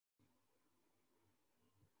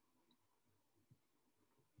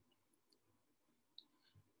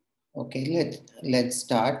Okay, let's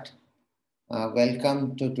start.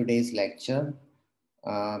 Welcome to today's lecture.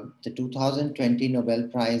 The 2020 Nobel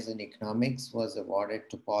Prize in Economics was awarded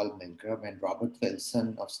to Paul Milgrom and Robert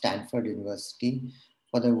Wilson of Stanford University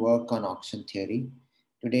for their work on auction theory.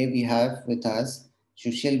 Today we have with us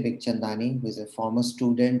Sushil Bikhchandani, who is a former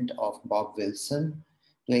student of Bob Wilson,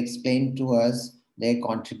 to explain to us their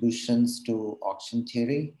contributions to auction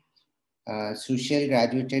theory. Sushil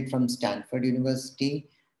graduated from Stanford University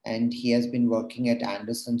and he has been working at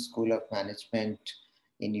Anderson School of Management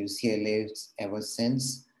in UCLA ever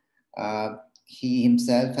since. He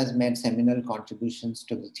himself has made seminal contributions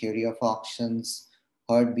to the theory of auctions,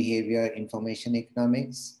 herd behavior, information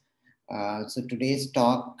economics. So today's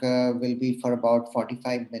talk will be for about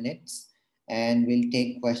 45 minutes and we'll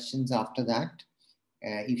take questions after that.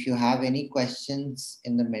 If you have any questions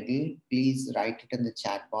in the middle, please write it in the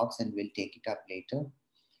chat box and we'll take it up later.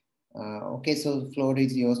 Okay, so the floor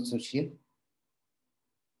is yours, Sushil.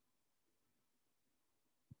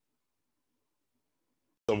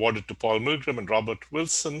 Awarded to Paul Milgrom and Robert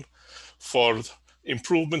Wilson for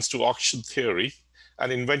improvements to auction theory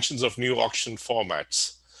and inventions of new auction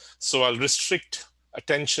formats. So I'll restrict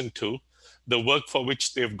attention to the work for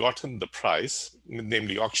which they've gotten the prize,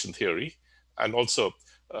 namely auction theory, and also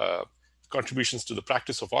contributions to the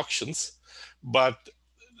practice of auctions, but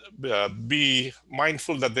be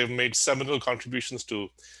mindful that they've made seminal contributions to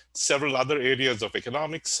several other areas of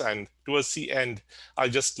economics, and towards the end, I'll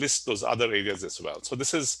just list those other areas as well. So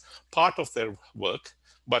this is part of their work,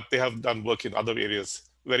 but they have done work in other areas,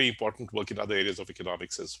 very important work in other areas of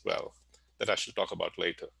economics as well, that I shall talk about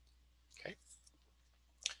later.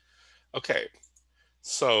 Okay,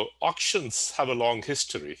 so auctions have a long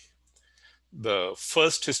history. The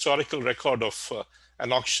first historical record of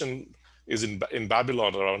an auction is in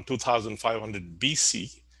Babylon around 2500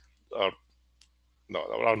 BC, or no,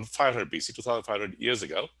 around 500 BC, 2500 years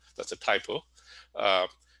ago. That's a typo. By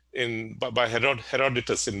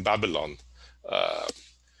Herodotus in Babylon. But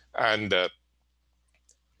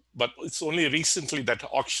it's only recently that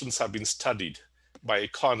auctions have been studied by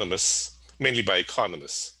economists, mainly by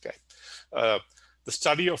economists. Okay. The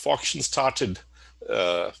study of auctions started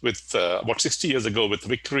with about 60 years ago with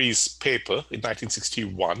Vickery's paper in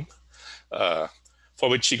 1961, for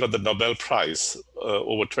which he got the Nobel Prize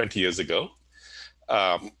over 20 years ago.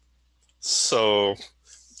 So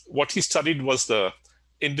what he studied was the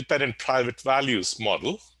independent private values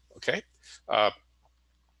model. Okay,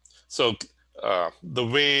 so the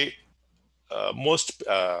way most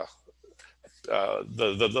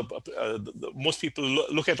most people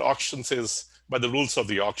look at auctions is by the rules of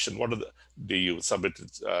the auction. What are do you submit?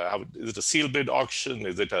 Is it a seal bid auction?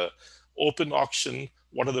 Is it a open auction?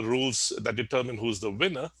 What are the rules that determine who's the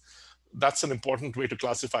winner? That's an important way to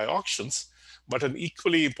classify auctions. But an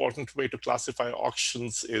equally important way to classify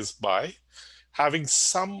auctions is by having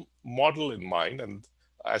some model in mind and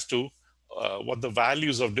as to what the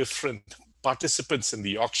values of different participants in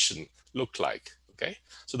the auction look like. Okay,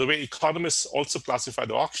 so the way economists also classify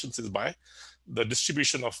the auctions is by the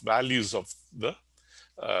distribution of values of the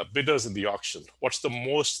bidders in the auction. What's the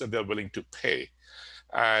most that they're willing to pay?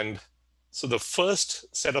 And so the first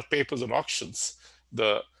set of papers on auctions,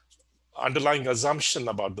 the underlying assumption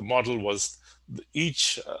about the model was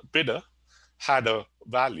each bidder had a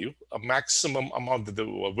value, a maximum amount that they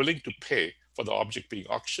were willing to pay for the object being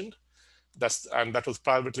auctioned. And that was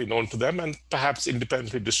privately known to them and perhaps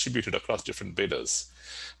independently distributed across different bidders.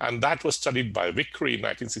 And that was studied by Vickery in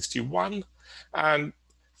 1961. And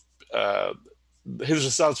his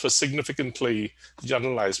results were significantly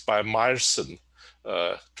generalized by Meyerson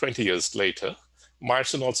 20 years later.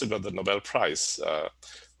 Meyerson also got the Nobel Prize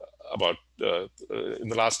about in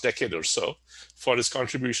the last decade or so for his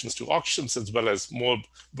contributions to auctions, as well as more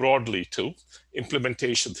broadly to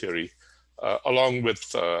implementation theory, along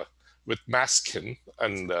with Maskin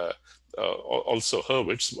and also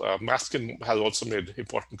Hurwitz. Maskin has also made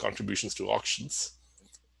important contributions to auctions.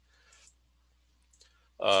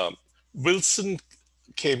 Wilson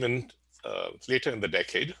came in later in the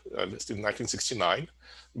decade, in 1969,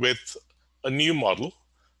 with a new model,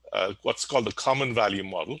 what's called the common value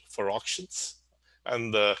model for auctions.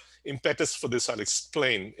 And the impetus for this I'll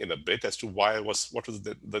explain in a bit as to what was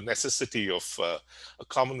the necessity of a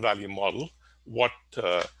common value model,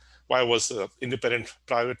 why was the independent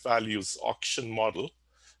private values auction model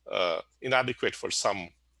inadequate for some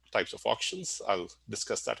types of auctions. I'll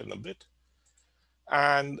discuss that in a bit.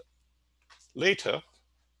 And later,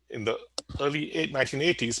 in the early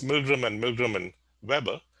 1980s, Milgrom and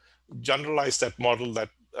Weber generalized that model that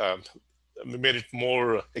made it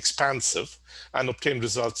more expansive and obtained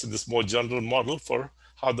results in this more general model for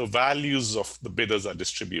how the values of the bidders are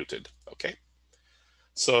distributed. Okay,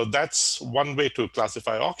 so that's one way to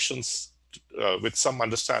classify auctions, with some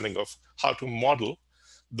understanding of how to model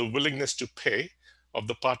the willingness to pay of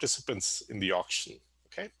the participants in the auction.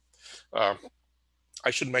 Okay, uh,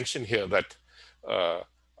 I should mention here that uh,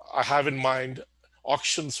 I have in mind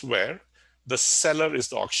auctions where the seller is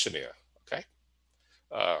the auctioneer. Okay,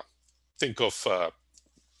 uh, think of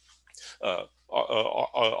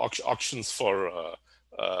auctions for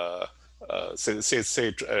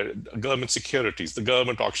government securities. The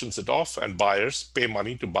government auctions it off, and buyers pay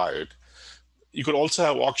money to buy it. You could also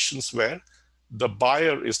have auctions where the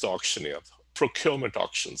buyer is the auctioneer, procurement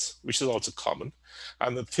auctions, which is also common.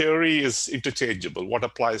 And the theory is interchangeable. What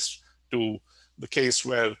applies to the case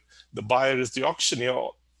where the buyer is the auctioneer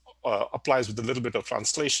applies with a little bit of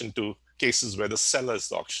translation to cases where the seller is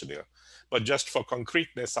the auctioneer. But just for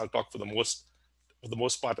concreteness, I'll talk for the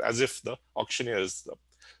most part as if the auctioneer is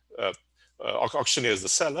the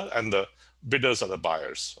seller and the bidders are the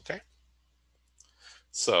buyers. Okay,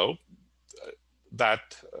 so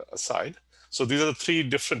that aside, so these are the three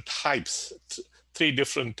different types,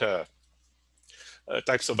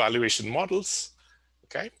 types of valuation models.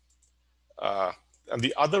 Okay, and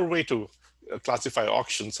the other way to classify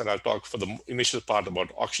auctions, and I'll talk for the initial part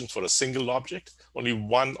about auctions for a single object. Only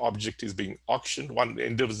one object is being auctioned, one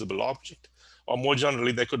indivisible object, or more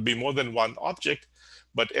generally, there could be more than one object,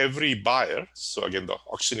 but every buyer, so again, the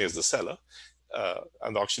auctioneer is the seller,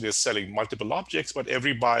 and the auctioneer is selling multiple objects, but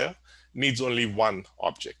every buyer needs only one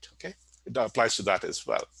object. Okay, it applies to that as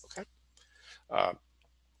well. Okay,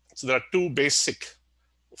 so there are two basic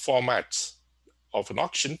formats of an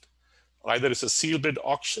auction. Either it's a seal bid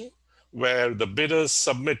auction, where the bidders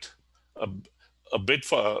submit a bid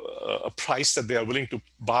for a price that they are willing to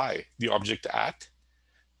buy the object at,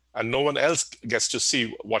 and no one else gets to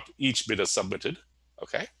see what each bidder submitted.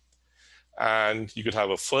 Okay, and you could have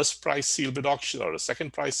a first price seal bid auction or a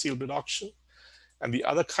second price seal bid auction. And the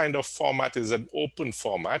other kind of format is an open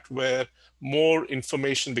format, where more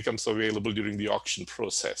information becomes available during the auction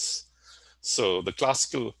process. So the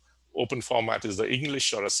classical open format is the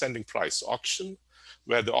English or ascending price auction,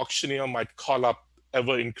 where the auctioneer might call up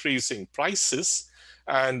ever increasing prices,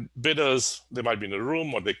 and bidders, they might be in a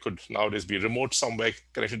room, or they could nowadays be remote somewhere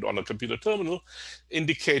connected on a computer terminal,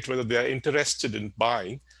 indicate whether they are interested in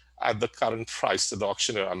buying at the current price that the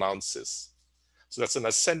auctioneer announces. So that's an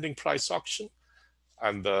ascending price auction.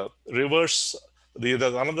 And the reverse, there's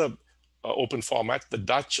another open format, the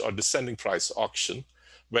Dutch or descending price auction,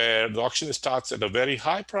 where the auction starts at a very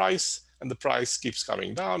high price and the price keeps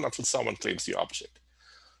coming down until someone claims the object.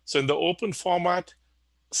 So in the open format,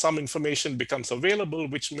 some information becomes available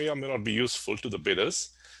which may or may not be useful to the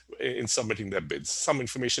bidders in submitting their bids. Some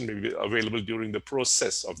information may be available during the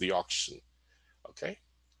process of the auction. Okay.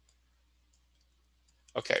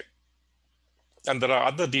 Okay. And there are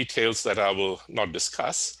other details that I will not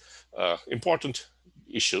discuss, important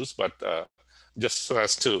issues, but just so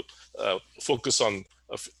as to focus on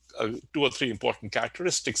two or three important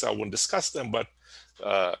characteristics, I won't discuss them, but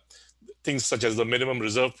things such as the minimum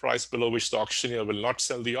reserve price below which the auctioneer will not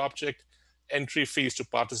sell the object, entry fees to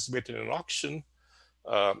participate in an auction,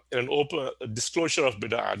 in an open disclosure of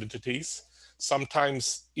bidder identities.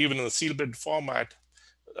 Sometimes, even in the seal bid format,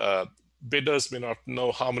 bidders may not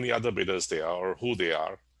know how many other bidders they are or who they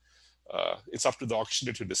are. It's up to the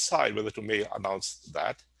auctioneer to decide whether to may announce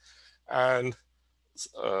that. And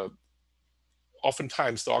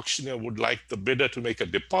oftentimes the auctioneer would like the bidder to make a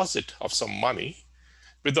deposit of some money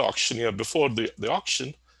with the auctioneer before the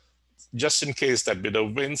auction, just in case that bidder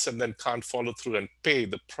wins and then can't follow through and pay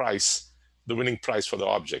the price, the winning price for the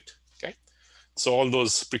object. Okay, so all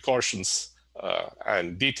those precautions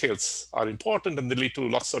and details are important, and they lead to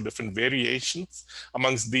lots of different variations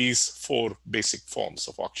amongst these four basic forms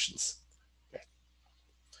of auctions. Okay,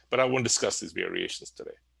 but I won't discuss these variations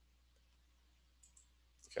today.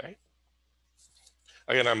 Okay,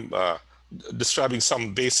 again, I'm describing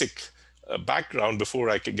some basic background before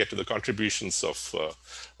I can get to the contributions of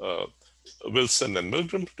Wilson and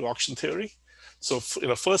Milgrom to auction theory. So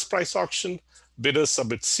in a first price auction, bidders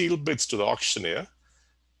submit sealed bids to the auctioneer.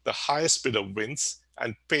 The highest bidder wins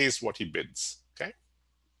and pays what he bids. Okay.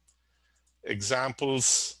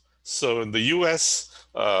 Examples. So in the US,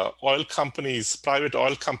 oil companies, private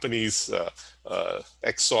oil companies,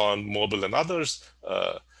 Exxon, Mobil, and others,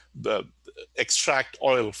 extract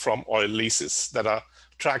oil from oil leases that are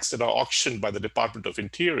tracts that are auctioned by the Department of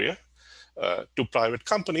Interior to private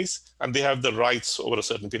companies, and they have the rights over a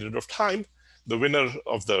certain period of time. The winner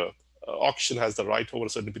of the auction has the right over a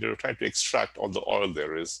certain period of time to extract all the oil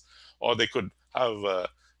there is, or they could have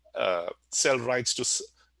sell rights to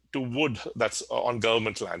to wood that's on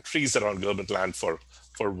government land, trees that are on government land for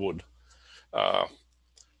wood.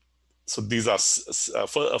 So these are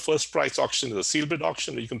a first price auction is a seal bid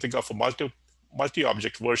auction. You can think of a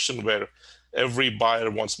multi-object version where every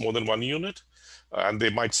buyer wants more than one unit, and they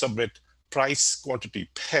might submit price quantity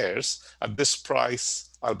pairs. At this price,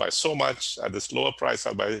 I'll buy so much. At this lower price,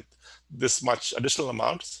 I'll buy this much additional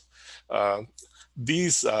amounts.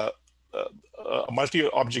 These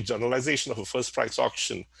multi-object generalization of a first price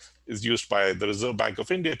auction is used by the Reserve Bank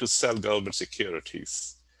of India to sell government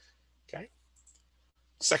securities. Okay.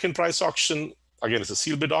 Second price auction, again, is a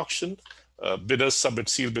seal bid auction. Bidders submit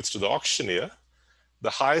seal bids to the auctioneer. The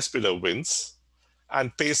highest bidder wins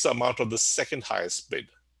and pays the amount of the second highest bid.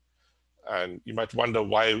 And you might wonder,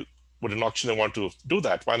 why would an auctioneer want to do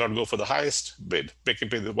that? Why not go for the highest bid? Make them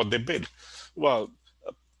pay what they bid. Well,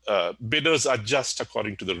 bidders adjust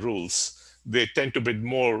according to the rules. They tend to bid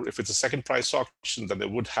more if it's a second price auction than they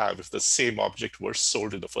would have if the same object were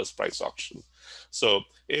sold in the first price auction. So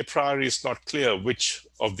a priori, it's not clear which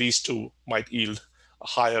of these two might yield a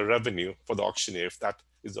higher revenue for the auctioneer, if that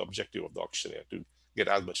is the objective of the auctioneer, to get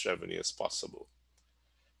as much revenue as possible.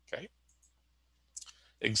 Okay.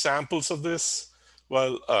 Examples of this,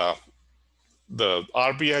 well, the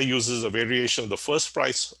RBI uses a variation of the first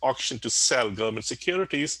price auction to sell government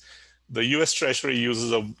securities. The US Treasury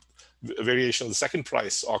uses a variation of the second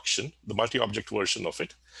price auction, the multi-object version of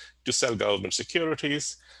it, to sell government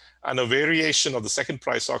securities. And a variation of the second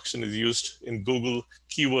price auction is used in Google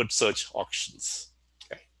keyword search auctions.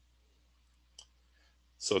 Okay.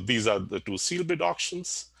 So these are the two seal bid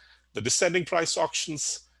auctions. The descending price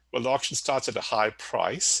auctions, well, the auction starts at a high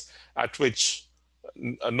price at which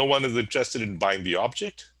no one is interested in buying the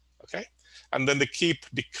object, okay? And then they keep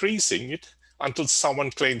decreasing it until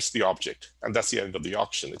someone claims the object, and that's the end of the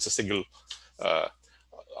auction. It's a single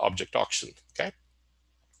object auction, okay?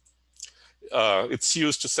 It's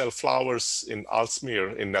used to sell flowers in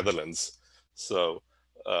Aalsmeer in Netherlands. So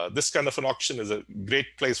this kind of an auction is a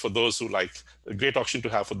great place for those who like, a great auction to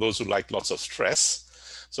have for those who like lots of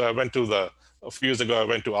stress. So I went to a few years ago, I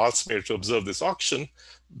went to Aalsmeer to observe this auction.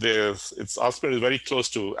 Aalsmeer is very close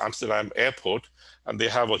to Amsterdam airport, and they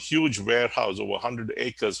have a huge warehouse over 100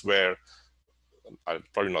 acres where,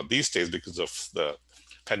 probably not these days because of the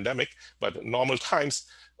pandemic, but in normal times,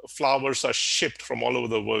 flowers are shipped from all over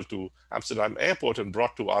the world to Amsterdam airport and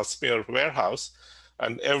brought to Aalsmeer warehouse.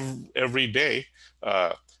 And every day,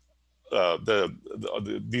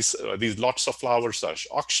 these lots of flowers are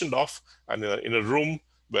auctioned off, and in a room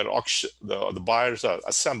where the buyers are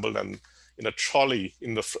assembled, and in a trolley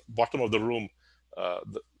in the bottom of the room, a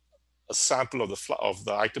sample of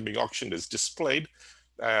the item being auctioned is displayed,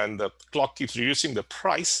 and the clock keeps reducing the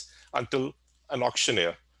price until an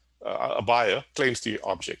auctioneer, a buyer, claims the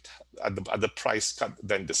object at the price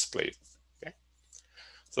then displayed. Okay,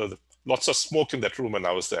 so lots of smoke in that room when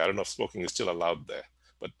I was there. I don't know if smoking is still allowed there,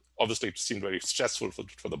 but obviously it seemed very stressful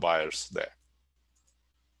for the buyers there.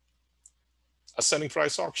 Ascending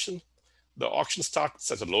price auction. The auction starts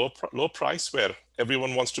at a low price where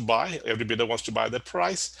everyone wants to buy, every bidder wants to buy that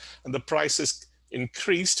price, and the price is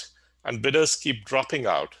increased, and bidders keep dropping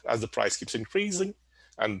out as the price keeps increasing.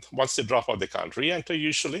 And once they drop out, they can't re-enter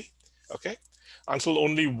usually, okay? Until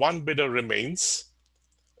only one bidder remains,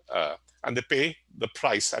 and they pay the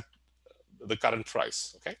price at the current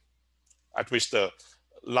price, okay? At which the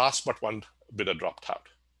last but one bidder dropped out.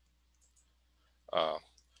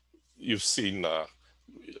 You've seen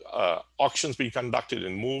auctions being conducted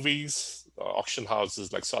in movies, auction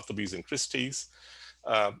houses like Sotheby's and Christie's.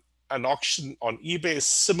 An auction on eBay is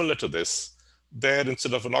similar to this. There,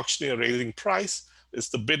 instead of an auctioneer raising price, it's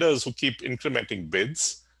the bidders who keep incrementing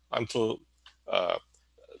bids until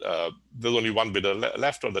there's only one bidder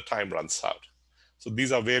left or the time runs out. So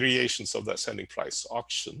these are variations of the ascending price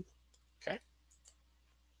auction. Okay.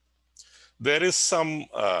 There is some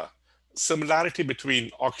similarity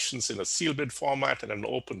between auctions in a seal bid format and an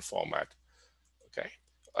open format. Okay.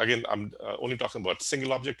 Again, I'm only talking about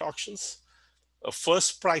single object auctions. A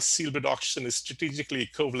first price seal bid auction is strategically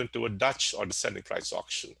equivalent to a Dutch or descending price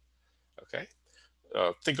auction. Okay.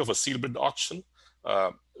 Think of a seal bid auction.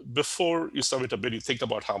 Before you submit a bid, you think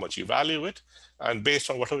about how much you value it. And based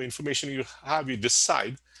on whatever information you have, you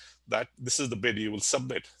decide that this is the bid you will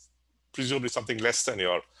submit. Presumably something less than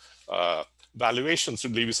your valuations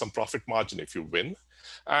will leave you some profit margin if you win.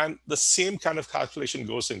 And the same kind of calculation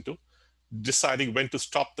goes into deciding when to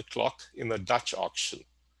stop the clock in a Dutch auction.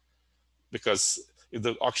 Because if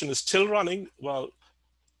the auction is still running, well,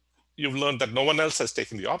 you've learned that no one else has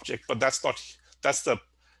taken the object, but that's the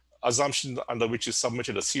assumption under which you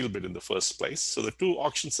submitted a seal bid in the first place. So the two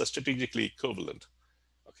auctions are strategically equivalent.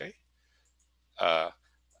 Okay, Uh,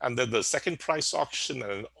 and then the second price auction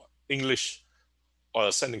and an English or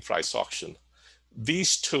ascending price auction.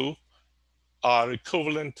 These two are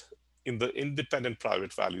equivalent in the independent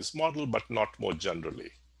private values model, but not more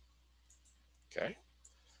generally. Okay.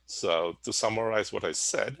 So to summarize what I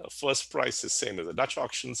said, a first price is same as a Dutch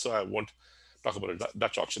auction, so I won't talk about a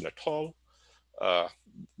Dutch auction at all. Uh,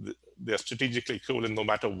 they're strategically equivalent no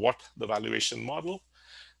matter what the valuation model.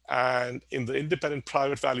 And in the independent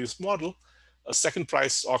private values model, a second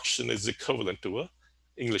price auction is equivalent to a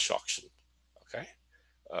English auction. Okay,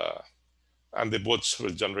 and they both will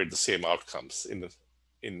generate the same outcomes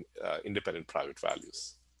in independent private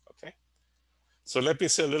values. Okay, so let me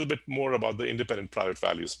say a little bit more about the independent private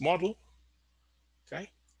values model. Okay,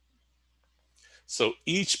 so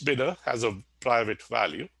each bidder has a private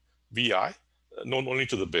value, VI, known only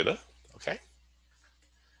to the bidder. Okay,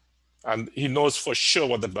 and he knows for sure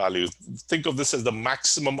what that value is. Think of this as the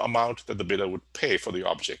maximum amount that the bidder would pay for the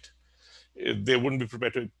object. They wouldn't be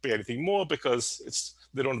prepared to pay anything more because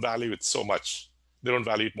they don't value it so much. They don't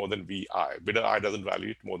value it more than VI. Bidder I doesn't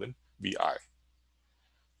value it more than VI.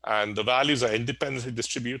 And the values are independently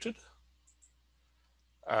distributed.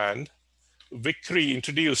 And Vickrey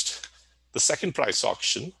introduced the second price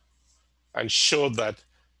auction and showed that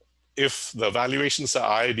if the valuations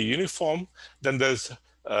are IID uniform, then there's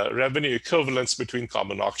revenue equivalence between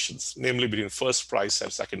common auctions, namely between first price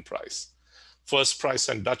and second price. First price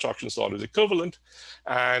and Dutch auctions are always equivalent.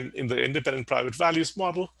 And in the independent private values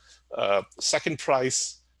model, second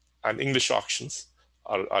price and English auctions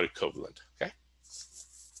are equivalent. Okay.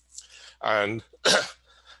 And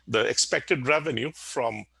the expected revenue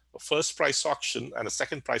from a first price auction and a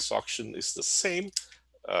second price auction is the same,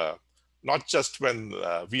 not just when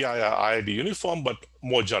VI are IID uniform, but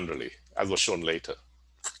more generally, as was shown later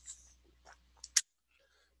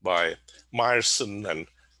by Meyerson and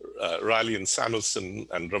Riley and Samuelson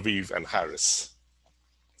and Raviv and Harris.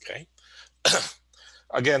 Okay.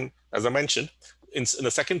 Again, as I mentioned, in a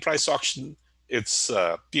second price auction, it's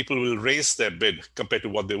people will raise their bid compared to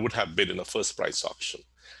what they would have bid in a first price auction.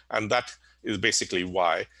 And that is basically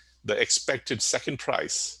why the expected second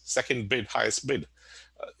price, second bid, highest bid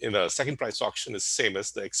in a second price auction is same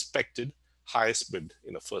as the expected highest bid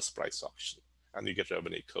in a first price auction. And you get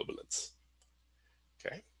revenue equivalence.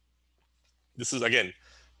 Okay. This is again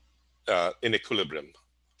in equilibrium.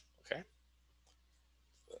 Okay.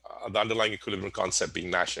 The underlying equilibrium concept being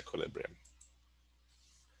Nash equilibrium.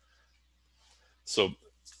 So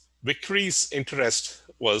Vickrey's interest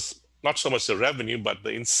was not so much the revenue, but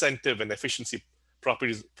the incentive and efficiency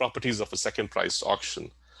properties of a second price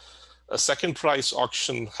auction. A second price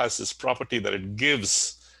auction has this property that it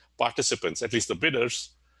gives participants, at least the bidders,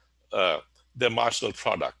 their marginal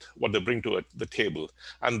product, what they bring to the table.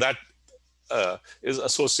 And that is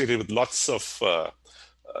associated with lots of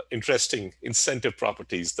interesting incentive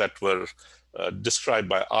properties that were described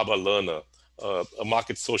by Abba Lerner, a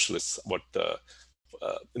market socialist,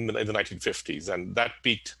 in the 1950s. And that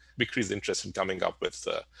piqued Vickrey's interest in coming up with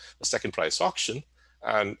a second price auction.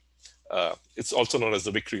 And it's also known as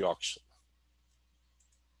the Vickrey auction.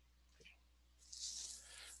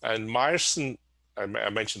 And Meyerson, I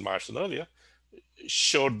mentioned Meyerson earlier,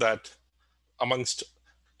 showed that amongst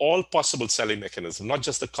all possible selling mechanisms, not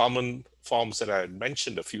just the common forms that I had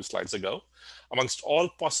mentioned a few slides ago, amongst all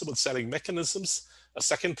possible selling mechanisms, a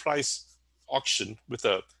second price auction with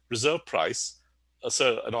a reserve price,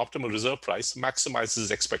 an optimal reserve price, maximizes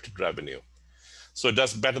expected revenue. So it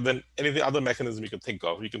does better than any other mechanism you can think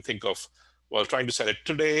of. You can think of, well, trying to sell it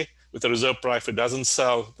today with a reserve price. If it doesn't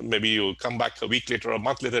sell, maybe you come back a week later or a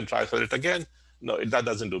month later and try to sell it again. No, that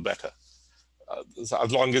doesn't do better. So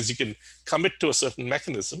as long as you can commit to a certain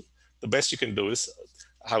mechanism, the best you can do is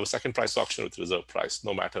have a second price auction with reserve price,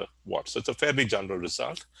 no matter what. So it's a fairly general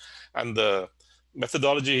result. And the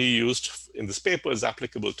methodology he used in this paper is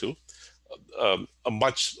applicable to a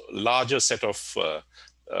much larger set of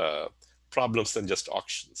problems than just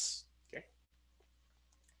auctions. Okay.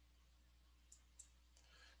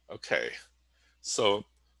 Okay. So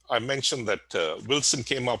I mentioned that Wilson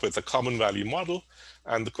came up with a common value model.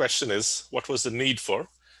 And the question is, what was the need for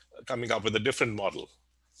coming up with a different model?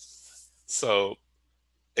 So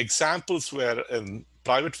examples where in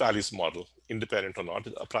private values model, independent or not,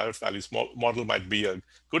 a private values model might be a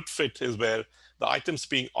good fit is where the items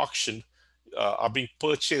being auctioned are being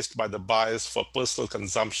purchased by the buyers for personal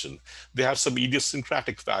consumption. They have some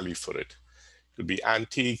idiosyncratic value for it. It could be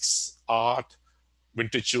antiques, art,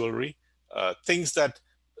 vintage jewelry, things that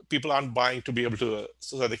people aren't buying to be able to,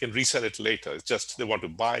 so that they can resell it later. It's just they want to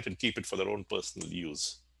buy it and keep it for their own personal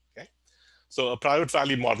use. Okay, so a private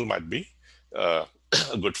value model might be a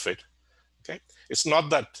good fit. Okay, it's not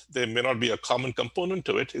that there may not be a common component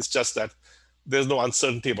to it. It's just that there's no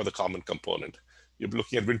uncertainty about the common component. You're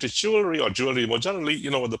looking at vintage jewelry or jewelry more generally,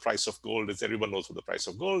 you know what the price of gold is. Everyone knows what the price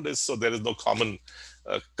of gold is. So there is no common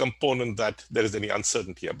component that there is any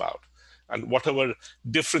uncertainty about. And whatever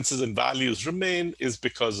differences in values remain is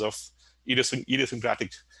because of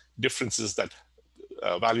idiosyncratic differences that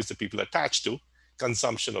values that people attach to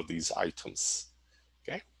consumption of these items.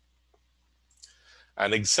 Okay.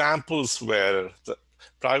 And examples where the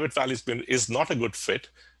private values is not a good fit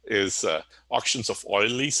is auctions of oil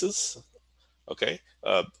leases. Okay,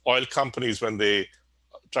 oil companies, when they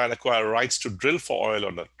try and acquire rights to drill for oil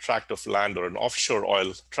on a tract of land or an offshore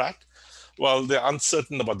oil tract, well, they're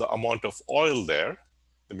uncertain about the amount of oil there.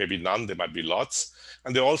 There may be none, there might be lots.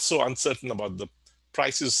 And they're also uncertain about the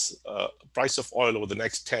price of oil over the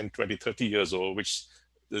next 10, 20, 30 years, over which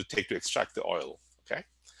it'll take to extract the oil. Okay.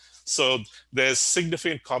 So there's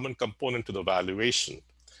significant common component to the valuation.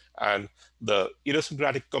 And the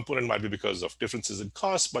idiosyncratic component might be because of differences in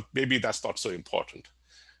cost, but maybe that's not so important.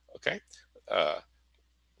 Okay.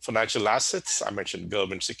 Financial assets, I mentioned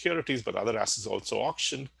government securities, but other assets also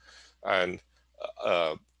auctioned. And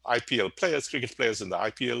IPL players, cricket players in the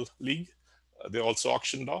IPL league, they're also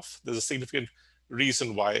auctioned off. There's a significant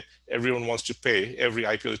reason why everyone wants to pay, every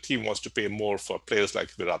IPL team wants to pay more for players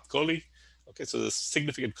like Virat Kohli. Okay, so there's a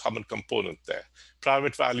significant common component there.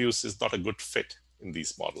 Private values is not a good fit in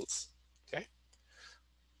these models. Okay,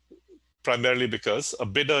 primarily because a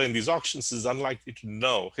bidder in these auctions is unlikely to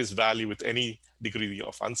know his value with any degree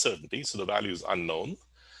of uncertainty, so the value is unknown.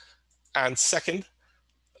 And second,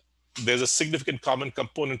 there's a significant common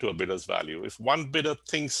component to a bidder's value. If one bidder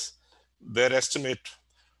thinks their estimate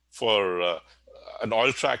for an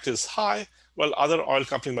oil tract is high, well, other oil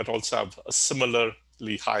companies might also have a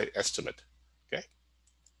similarly high estimate. Okay,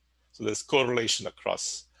 so there's correlation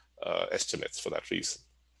across estimates for that reason,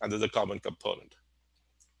 and there's a common component.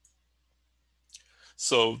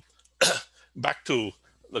 So back to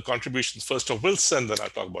the contributions first of Wilson, then I'll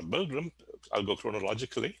talk about Milgrom. I'll go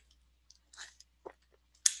chronologically.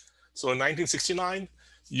 So in 1969,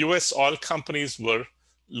 US oil companies were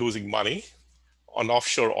losing money on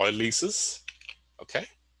offshore oil leases. Okay.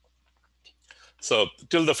 So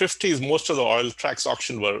till the 50s, most of the oil tracts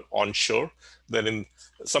auctioned were onshore. Then in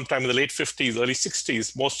sometime in the late 50s, early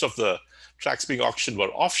 60s, most of the tracts being auctioned were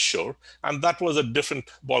offshore. And that was a different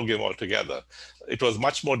ballgame altogether. It was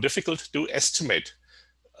much more difficult to estimate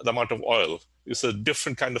the amount of oil. It's a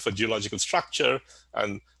different kind of a geological structure,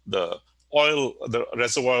 and the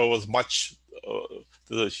reservoir was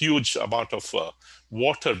there's a huge amount of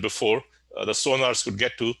water before the sonars could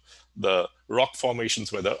get to the rock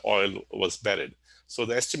formations where the oil was buried. So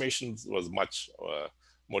the estimation was much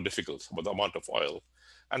more difficult about the amount of oil.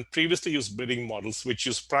 And previously used bidding models, which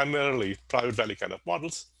use primarily private value kind of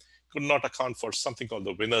models, could not account for something called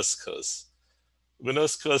the winner's curse.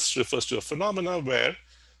 Winner's curse refers to a phenomena where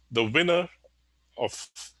the winner of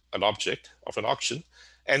an object, of an auction,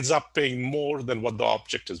 ends up paying more than what the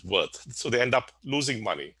object is worth. So they end up losing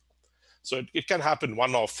money. So it can happen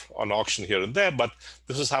one-off on auction here and there, but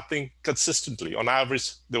this is happening consistently. On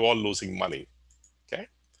average, they're all losing money. Okay,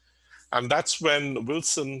 and that's when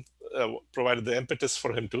Wilson provided the impetus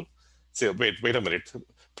for him to say, wait a minute,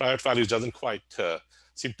 private values doesn't quite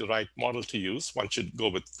seem the right model to use. One should go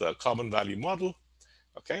with the common value model.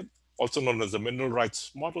 Okay, also known as the mineral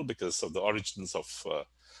rights model because of the origins of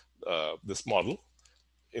this model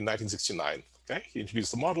in 1969. Okay, he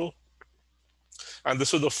introduced the model. And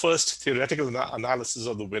this was the first theoretical analysis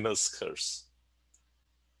of the winner's curse.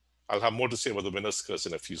 I'll have more to say about the winner's curse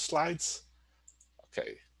in a few slides.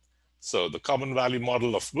 Okay, so the common value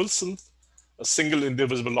model of Wilson, a single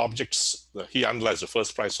indivisible objects, he analyzed the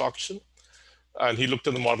first price auction, and he looked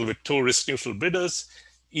at the model with two risk-neutral bidders,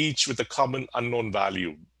 each with a common unknown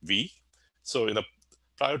value, V. So in a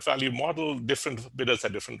private value model, different bidders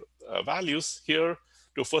had different values. Here,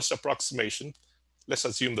 to a first approximation, let's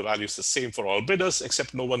assume the value is the same for all bidders,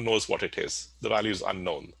 except no one knows what it is. The value is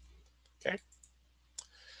unknown. Okay.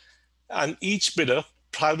 And each bidder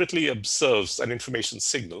privately observes an information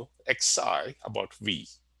signal, xi, about V,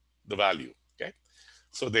 the value. Okay.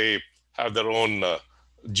 So they have their own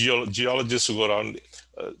geologists who go around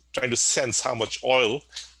trying to sense how much oil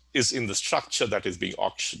is in the structure that is being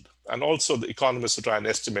auctioned. And also the economists who try and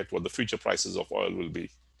estimate what the future prices of oil will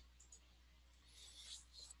be.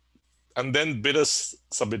 And then bidders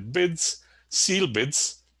submit bids, seal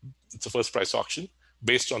bids, it's a first price auction,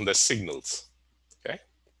 based on their signals. Okay.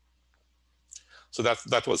 So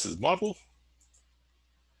that was his model.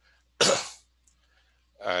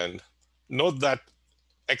 And note that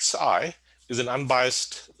xi is an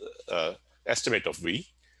unbiased estimate of V.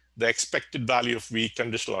 The expected value of V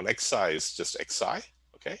conditional on Xi is just Xi,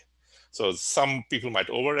 okay? So some people might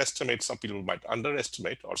overestimate, some people might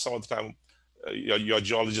underestimate, or some of the time your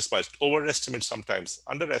geologist might overestimate, sometimes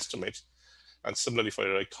underestimate. And similarly for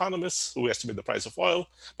your economists who estimate the price of oil,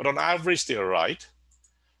 but on average they are right,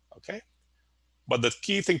 okay? But the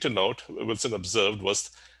key thing to note, Wilson observed,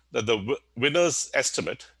 was that the winner's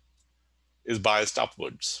estimate is biased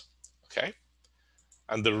upwards, okay?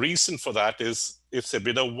 And the reason for that is if say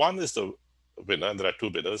bidder one is the winner, and there are two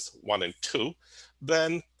bidders, 1 and 2,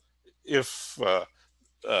 then if uh,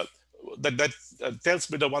 that tells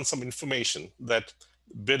bidder one some information that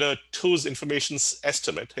bidder two's information's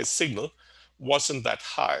estimate, his signal, wasn't that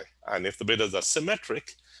high. And if the bidders are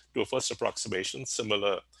symmetric to a first approximation,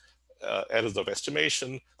 similar errors of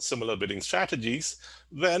estimation, similar bidding strategies,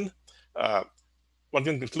 then one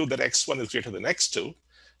can conclude that X1 is greater than X2.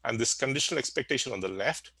 And this conditional expectation on the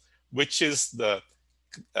left, which is the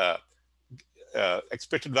uh,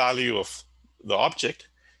 expected value of the object,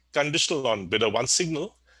 conditional on bidder one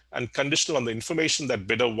signal, and conditional on the information that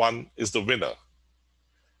bidder one is the winner.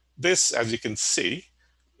 This, as you can see,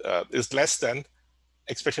 is less than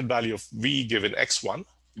expected value of V given X1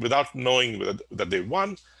 without knowing that they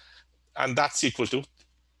won, and that's equal to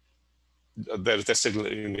their signal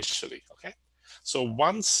initially, okay? So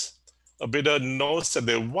once a bidder knows that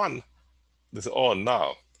they won, they say, oh,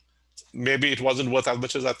 now, maybe it wasn't worth as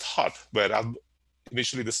much as I thought, where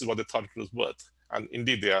initially this is what they thought it was worth. And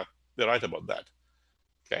indeed, they're right about that,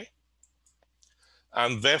 okay?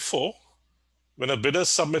 And therefore, when a bidder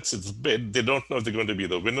submits its bid, they don't know if they're going to be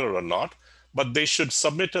the winner or not, but they should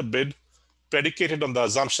submit a bid predicated on the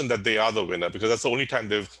assumption that they are the winner, because that's the only time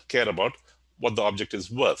they care about what the object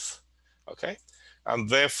is worth, okay? And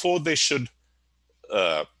therefore, they should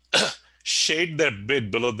shade their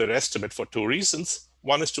bid below their estimate for two reasons.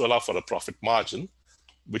 One is to allow for a profit margin,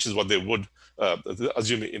 which is what they would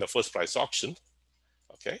assume in a first price auction,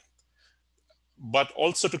 okay? But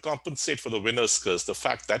also to compensate for the winner's curse, the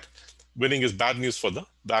fact that winning is bad news for the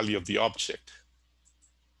value of the object,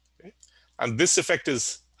 okay? And this effect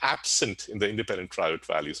is absent in the independent private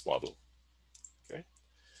values model, okay?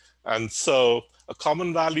 And so a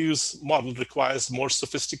common values model requires more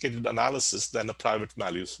sophisticated analysis than a private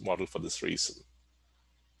values model for this reason,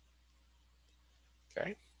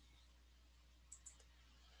 okay?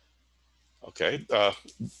 Okay,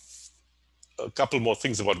 a couple more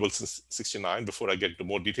things about Wilson 69 before I get into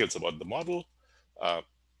more details about the model.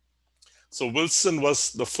 So Wilson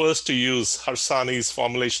was the first to use Harsanyi's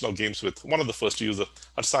formulation of games with, one of the first to use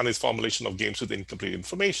Harsanyi's formulation of games with incomplete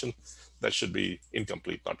information. That should be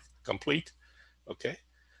incomplete, not complete, okay?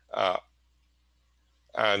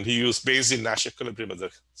 And he used Bayesian-Nash equilibrium as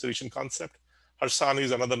a solution concept. Harsanyi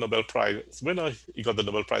is another Nobel Prize winner. He got the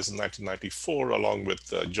Nobel Prize in 1994, along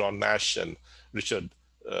with John Nash and Richard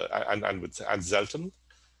and Zelton,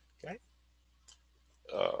 okay,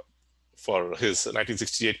 for his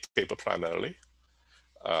 1968 paper primarily.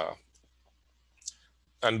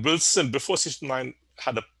 And Wilson, before 69,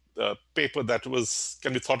 had a paper that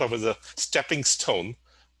can be thought of as a stepping stone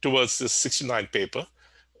towards this 69 paper.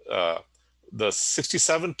 The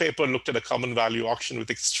 67 paper looked at a common value auction with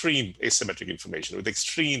extreme asymmetric information, with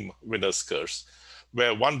extreme winner's curse,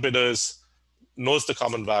 where one bidder knows the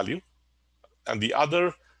common value and the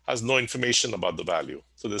other has no information about the value.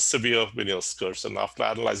 So there's severe winner's curse. And after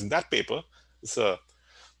analyzing that paper, it's a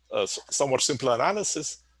somewhat simpler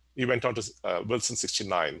analysis. He went on to Wilson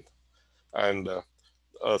 69. And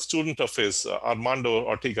a student of his, Armando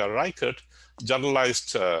Ortega Reichert,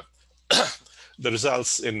 generalized the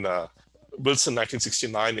results in Wilson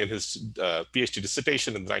 1969 in his PhD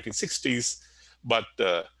dissertation in the 1960s, but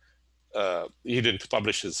he didn't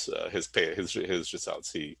publish his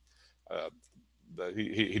results. He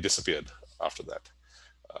disappeared after that.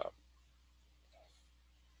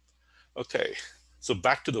 Okay, so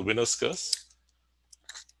back to the winner's curse.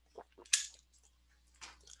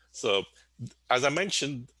 So as I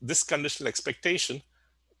mentioned, this conditional expectation,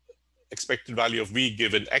 expected value of V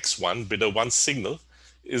given X1, bidder one signal,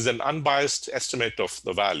 is an unbiased estimate of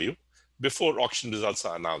the value before auction results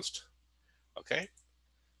are announced, okay?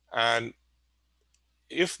 And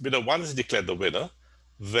if bidder one is declared the winner,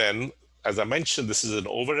 then, as I mentioned, this is an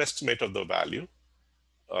overestimate of the value.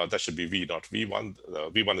 That should be V, not V1.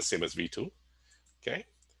 V1 is same as V2, okay?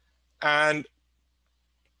 And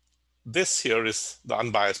this here is the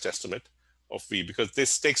unbiased estimate of V, because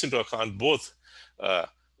this takes into account both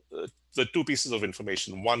the two pieces of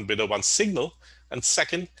information: one, bidder one signal, and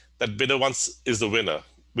second, that bidder one is the winner,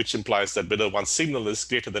 which implies that bidder one signal is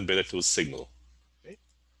greater than bidder two's signal. Okay?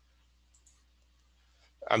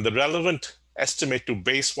 And the relevant estimate to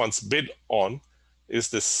base one's bid on is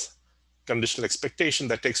this conditional expectation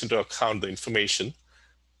that takes into account the information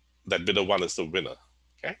that bidder one is the winner.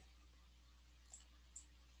 Okay.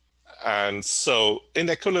 And so in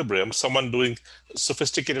equilibrium, someone doing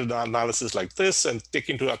sophisticated analysis like this and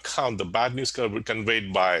taking into account the bad news curve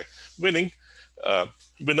conveyed by winning, uh,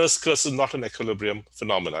 winner's curse is not an equilibrium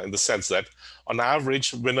phenomena in the sense that on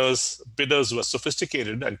average, bidders who are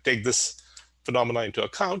sophisticated and take this phenomena into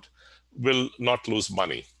account will not lose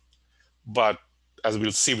money. But as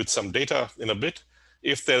we'll see with some data in a bit,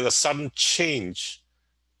 if there's a sudden change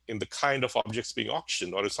in the kind of objects being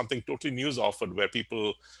auctioned, or if something totally new is offered where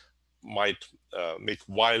people might make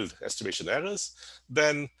wild estimation errors,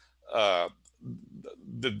 then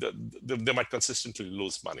they might consistently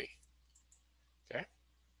lose money. Okay.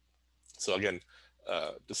 So again,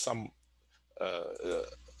 to some,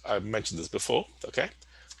 I've mentioned this before. Okay.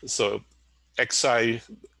 So xi,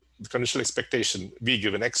 the conditional expectation v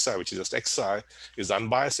given xi, which is just xi, is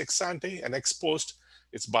unbiased ex ante, and ex post,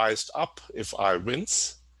 it's biased up if I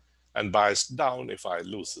wins and biased down if I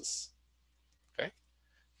loses. Okay.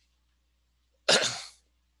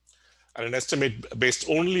 And an estimate based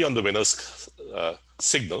only on the winner's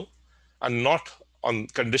signal and not on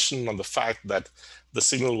condition on the fact that the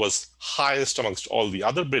signal was highest amongst all the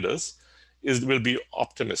other bidders will be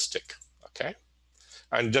optimistic. Okay.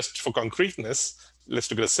 And just for concreteness,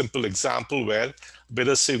 let's look at a simple example where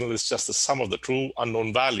bidder signal is just the sum of the true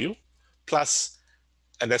unknown value plus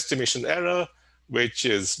an estimation error, which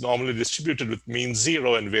is normally distributed with mean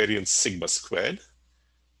 0 and variance sigma squared.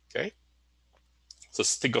 Okay. So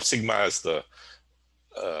think of sigma as the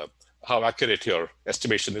how accurate your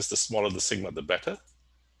estimation is. The smaller the sigma, the better.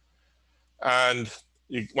 And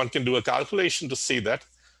one can do a calculation to see that.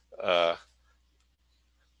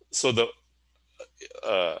 So the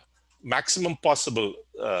maximum possible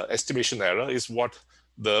estimation error is what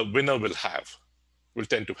the winner will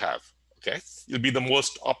tend to have. Okay, it'll be the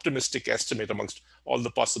most optimistic estimate amongst all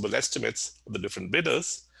the possible estimates of the different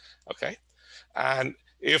bidders. Okay, and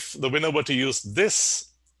if the winner were to use this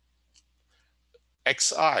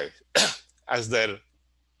xi as their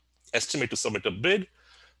estimate to submit a bid,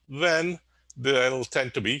 then they'll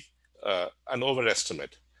tend to be an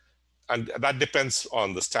overestimate. And that depends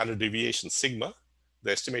on the standard deviation sigma,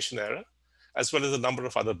 the estimation error, as well as the number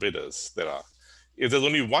of other bidders there are. If there's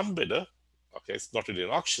only one bidder, okay, it's not really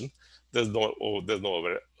an auction, there's no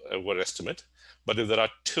overestimate. But if there are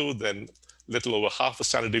two, then little over half a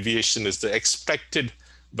standard deviation is the expected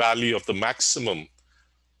value of the maximum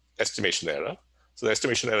estimation error. So the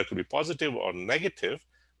estimation error could be positive or negative,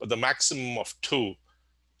 but the maximum of 2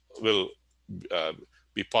 will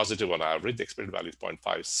be positive on average. The expected value is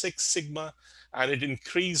 0.56 sigma, and it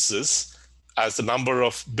increases as the number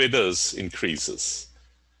of bidders increases.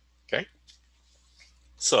 Okay,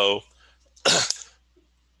 so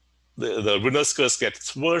the winner's curse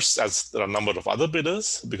gets worse as there are a number of other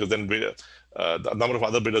bidders, because then the number of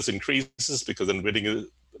other bidders increases, because then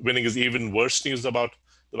winning is even worse news about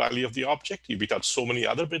the value of the object. You beat out so many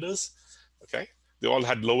other bidders. Okay, they all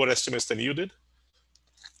had lower estimates than you did.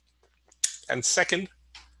 And second,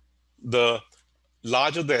 the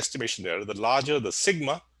larger the estimation error, the larger the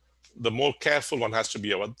sigma, the more careful one has to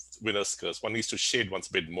be about winner's curse. One needs to shade one's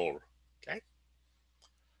bid more. Okay.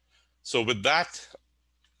 So with that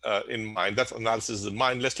in mind, that analysis in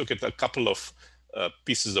mind, let's look at a couple of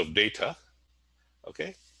pieces of data.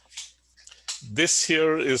 Okay. This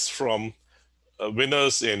here is from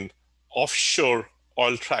winners in offshore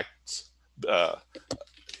oil tracts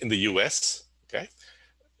in the US. Okay.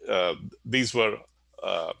 These were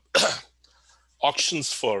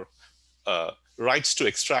auctions for rights to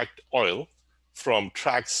extract oil from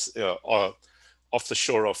tracts off the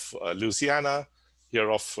shore of Louisiana, here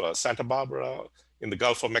off Santa Barbara, in the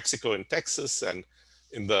Gulf of Mexico, in Texas, and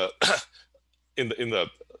in the in the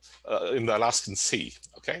Alaskan Sea.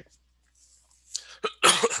 Okay,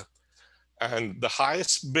 and the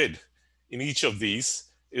highest bid in each of these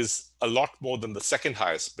is a lot more than the second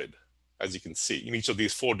highest bid, as you can see in each of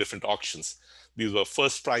these 4 different auctions. These were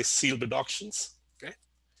first price seal bid auctions. Okay,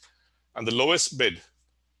 and the lowest bid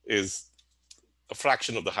is a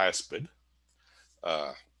fraction of the highest bid.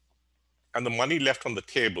 And the money left on the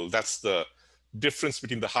table, that's the difference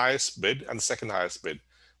between the highest bid and the second highest bid.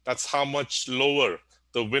 That's how much lower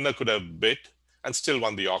the winner could have bid and still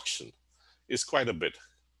won the auction. Is quite a bit.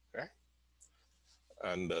 Okay?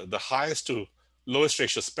 And the highest to lowest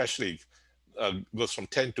ratio especially goes from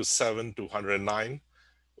 10 to 7 to 109.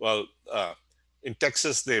 Well, in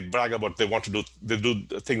Texas, they brag about they do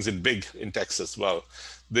things in big in Texas. Well,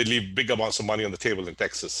 they leave big amounts of money on the table in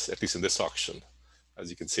Texas, at least in this auction. as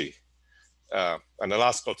you can see, and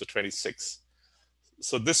Alaska also 26.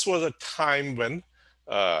 So this was a time when,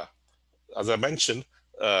 as I mentioned,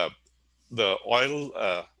 uh, the oil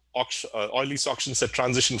lease auctions had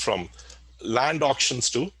transitioned from land auctions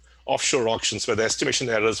to offshore auctions, where the estimation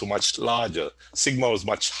errors were much larger, sigma was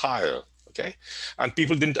much higher. Okay, and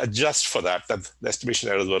people didn't adjust for that. That the estimation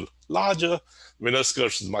errors were larger, winners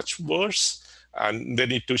curves is much worse, and they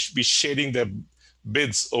need to be shading their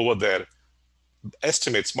bids over their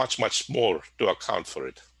estimates much more to account for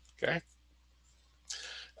it. Okay,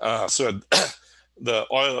 so the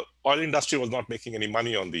oil industry was not making any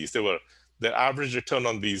money on these. Their average return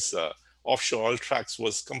on these offshore oil tracts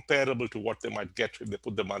was comparable to what they might get if they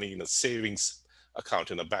put the money in a savings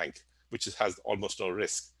account in a bank, which has almost no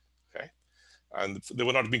risk. Okay, and they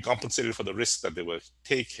were not being compensated for the risk that they were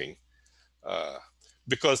taking, uh,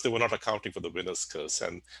 because they were not accounting for the winner's curse.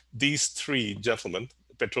 And these three gentlemen,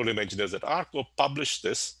 petroleum engineers at ARCO, published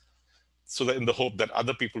this so that in the hope that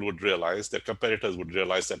other people would realize, their competitors would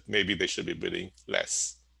realize that maybe they should be bidding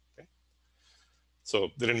less. Okay? So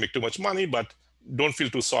they didn't make too much money, but don't feel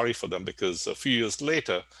too sorry for them, because a few years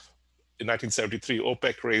later, in 1973,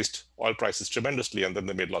 OPEC raised oil prices tremendously, and then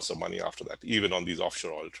they made lots of money after that, even on these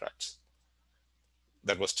offshore oil tracts.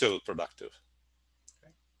 That was still productive.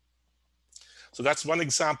 Okay? So that's one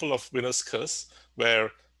example of winner's curse,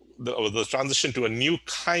 where the transition to a new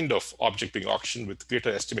kind of object being auctioned with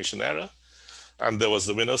greater estimation error, and there was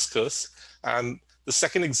the winner's curse. And the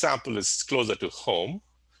second example is closer to home.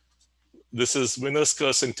 This is winner's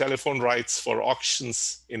curse in telephone rights for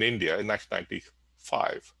auctions in India in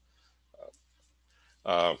 1995.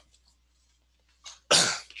 Uh,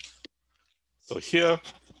 so here,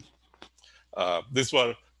 these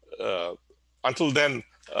were, until then,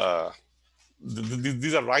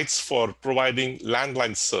 these are rights for providing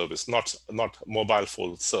landline service, not mobile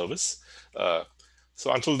phone service.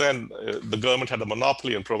 So until then, the government had a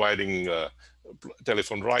monopoly on providing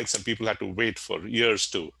telephone rights, and people had to wait for years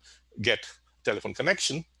to get telephone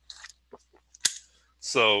connection.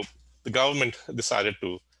 So the government decided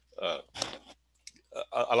to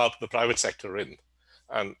allow the private sector in.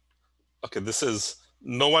 And okay,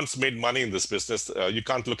 no one's made money in this business. You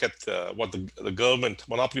can't look at what the government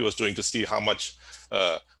monopoly was doing to see how much,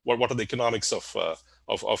 what are the economics of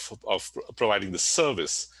providing this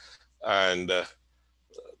service. And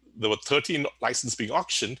there were 13 licenses being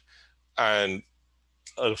auctioned, and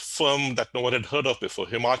a firm that no one had heard of before,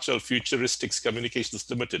 Himachal Futuristics Communications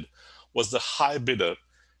Limited, was the high bidder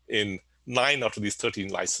in 9 out of these 13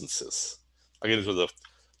 licenses. Again, it was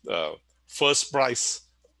a first price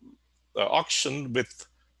auction with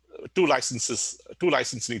two licenses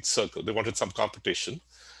in each circle. They wanted some competition.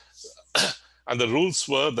 And the rules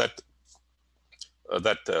were that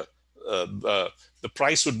the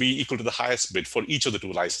price would be equal to the highest bid for each of the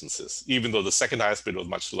two licenses, even though the second highest bid was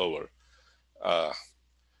much lower.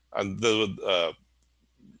 And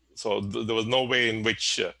so there was no way in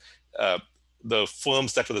which the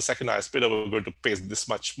firms that were the second highest bidder were going to pay this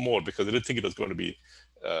much more, because they didn't think it was going to be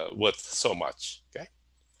worth so much. Okay,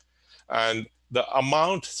 and the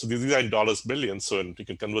amount, so these are in dollars billions, so you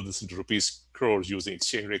can convert this into rupees crores using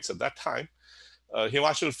exchange rates at that time.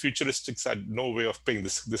 Himachal Futuristics had no way of paying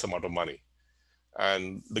this amount of money,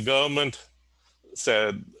 and the government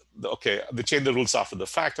said, okay, they changed the rules after the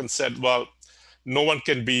fact and said, well, no one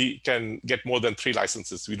can get more than 3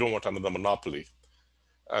 licenses. We don't want another monopoly.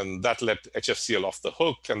 And that let HFCL off the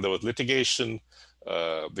hook, and there was litigation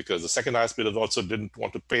because the second highest bidder also didn't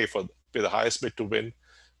want to pay the highest bid to win,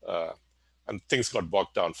 and things got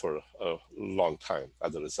bogged down for a long time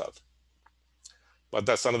as a result. But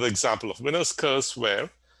that's another example of winner's curse, where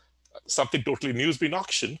something totally new has been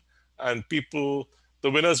auctioned, and the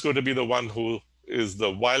winner is going to be the one who is the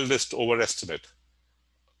wildest overestimate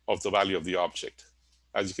of the value of the object,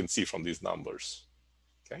 as you can see from these numbers.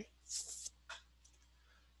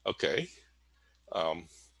 Okay.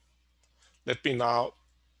 Let me now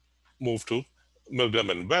move to Milgrom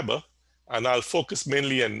and Weber, and I'll focus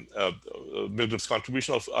mainly on Milgrom's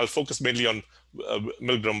contribution. I'll focus mainly on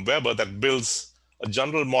Milgrom Weber, that builds a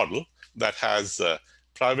general model that has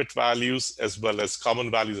private values as well as common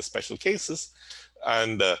values as special cases.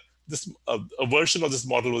 And a version of this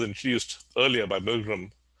model was introduced earlier by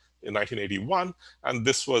Milgrom in 1981, and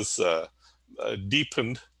this was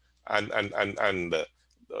deepened and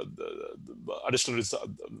additional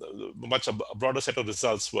much a broader set of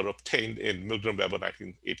results were obtained in Milgrom Weber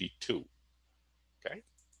 1982. Okay,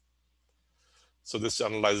 so this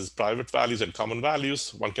analyzes private values and common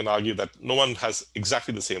values. One can argue that no one has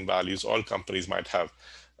exactly the same values. All companies might have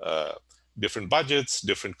different budgets,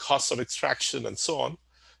 different costs of extraction, and so on.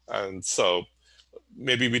 And so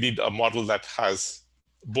maybe we need a model that has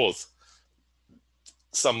both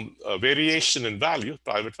some variation in value,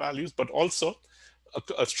 private values, but also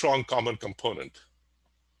a strong common component.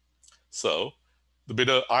 So the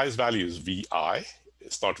bidder i's value is vi,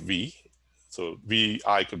 it's not v. So vi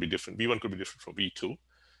could be different, v1 could be different from v2,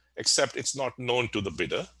 except it's not known to the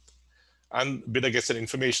bidder. And bidder gets an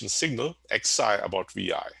information signal xi about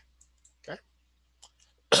vi. Okay.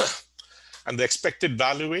 And the expected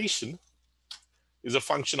valuation is a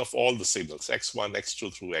function of all the signals, x1,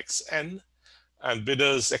 x2 through xn. And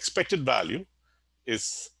bidder's expected value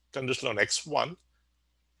is conditional on x1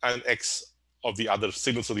 and x of the other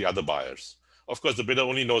signals of the other buyers. Of course, the bidder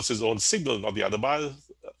only knows his own signal, not the other buyer's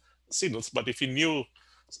signals. But if he knew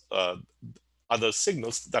other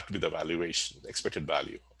signals, that would be the valuation, expected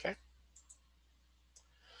value. Okay.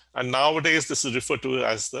 And nowadays, this is referred to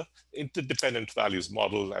as the interdependent values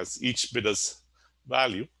model, as each bidder's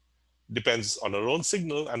value depends on her own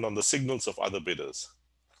signal and on the signals of other bidders.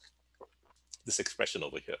 This expression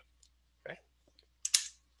over here. Okay.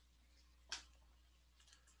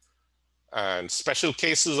 And special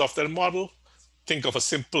cases of their model, think of a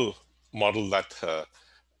simple model that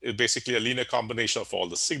is basically a linear combination of all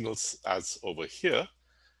the signals as over here.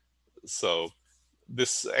 So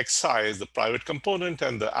this xi is the private component,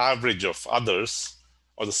 and the average of others,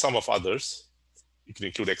 or the sum of others, you can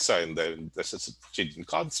include xi in there, and that's just a changing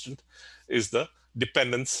constant, is the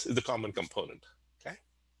dependence, is the common component. Okay.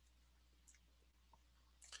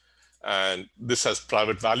 And this has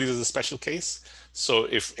private values as a special case. So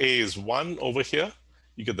if A is 1 over here,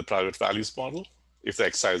 you get the private values model. If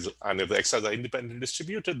the xi's are independently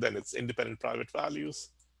distributed, then it's independent private values.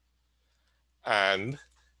 And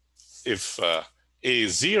if A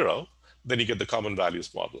is 0, then you get the common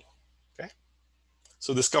values model. Okay.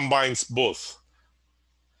 So this combines both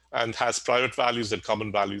and has private values and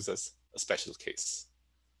common values as a special case.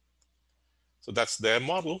 So that's their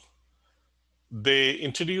model. They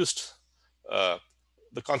introduced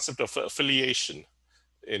the concept of affiliation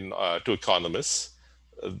to economists.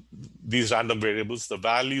 These random variables, the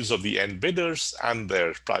values of the end bidders and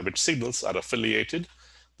their private signals are affiliated.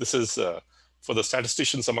 This is, for the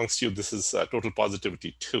statisticians amongst you, this is total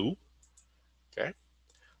positivity 2. Okay.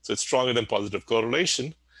 So it's stronger than positive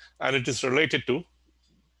correlation, and it is related to,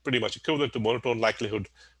 pretty much equivalent to monotone likelihood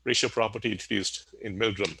ratio property introduced in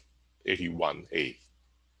Milgrom 81A.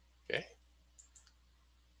 Okay.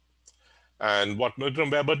 And what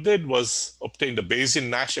Milgrom-Weber did was obtain the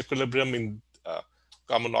Bayesian-Nash equilibrium in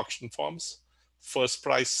common auction forms. First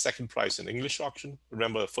price, second price in English auction.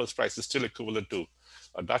 Remember, first price is still equivalent to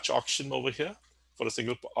a Dutch auction over here for a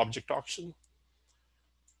single object auction.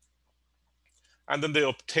 And then they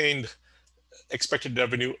obtained expected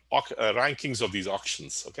revenue rankings of these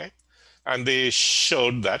auctions, okay? And they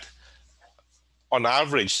showed that on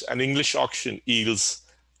average, an English auction yields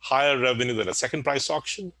higher revenue than a second price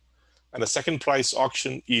auction, and a second price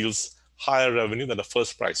auction yields higher revenue than a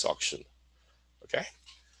first price auction, okay?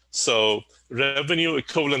 So revenue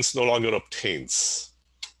equivalence no longer obtains.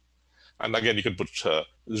 And again, you can put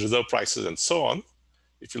reserve prices and so on,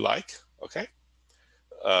 if you like, okay?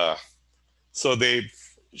 So they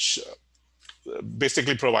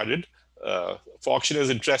basically provided for auctioneers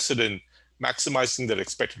interested in maximizing their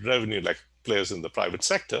expected revenue, like players in the private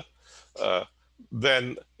sector,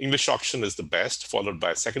 then English auction is the best, followed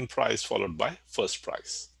by second price, followed by first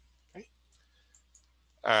price. Okay?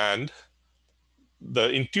 And the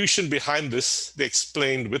intuition behind this, they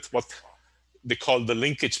explained with what they call the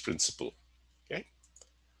linkage principle. Okay?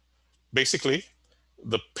 Basically,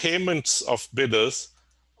 the payments of bidders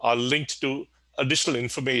are linked to additional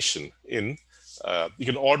information in, you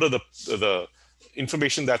can order the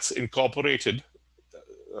information that's incorporated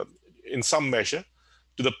in some measure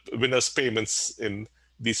to the winner's payments in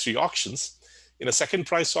these three auctions. In a second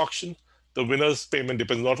price auction, the winner's payment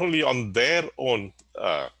depends not only on their own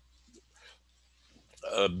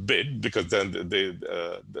bid, because then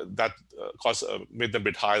that cost made them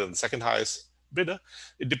bid higher than the second highest bidder.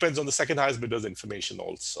 It depends on the second highest bidder's information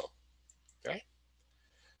also. Okay.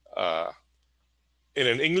 In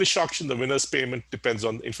an English auction, the winner's payment depends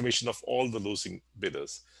on information of all the losing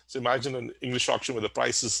bidders. So imagine an English auction where the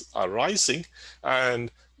prices are rising and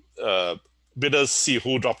bidders see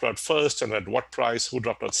who dropped out first and at what price, who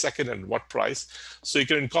dropped out second and what price. So you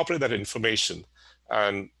can incorporate that information.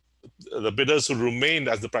 And the bidders who remained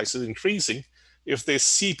as the price is increasing, if they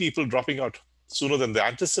see people dropping out sooner than they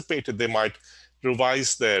anticipated, they might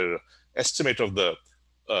revise their estimate of the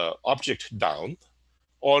object down.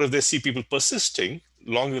 Or if they see people persisting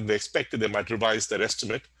longer than they expected, they might revise their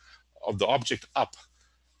estimate of the object up,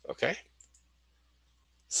 okay?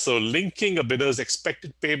 So linking a bidder's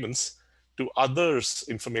expected payments to others'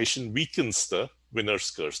 information weakens the winner's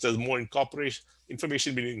curse. There's more incorporation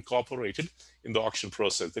information being incorporated in the auction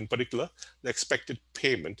process, in particular, the expected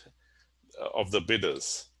payment of the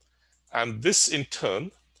bidders. And this in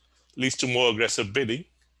turn leads to more aggressive bidding.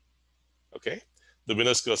 Okay, the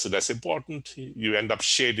winner's curse is less important. You end up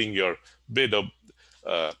shading your bid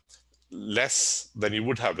uh, less than you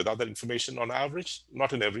would have without that information on average.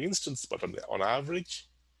 Not in every instance, but on average.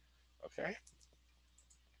 Okay,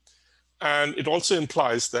 and it also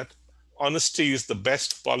implies that honesty is the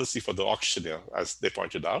best policy for the auctioneer, as they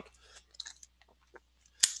pointed out.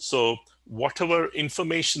 So whatever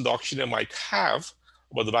information the auctioneer might have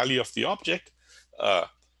about the value of the object, uh,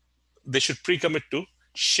 they should pre-commit to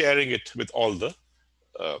sharing it with all the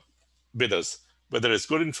uh, bidders. Whether it's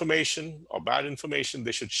good information or bad information,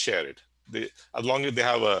 they should share it. As long as they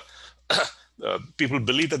have people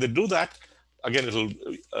believe that they do that, again, it'll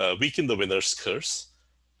weaken the winner's curse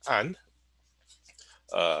and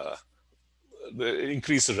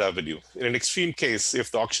increase the revenue. In an extreme case,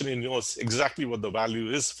 if the auctioneer knows exactly what the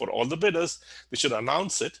value is for all the bidders, they should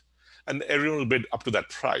announce it, and everyone will bid up to that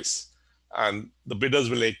price. And the bidders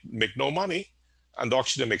will make no money, and the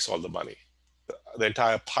auctioneer makes all the money. The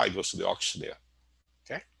entire pie goes to the auctioneer.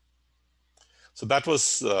 Okay, so that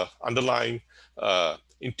was the underlying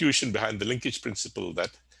intuition behind the linkage principle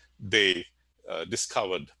that they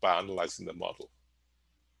discovered by analyzing the model.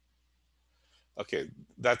 Okay,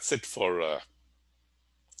 that's it for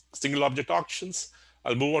single object auctions.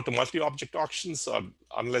 I'll move on to multi-object auctions,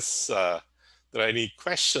 unless there are any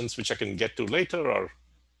questions which I can get to later or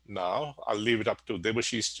now. I'll leave it up to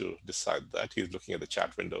Debashish to decide that. He's looking at the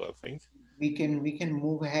chat window, I think. We can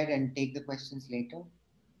move ahead and take the questions later.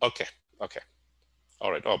 Okay, okay.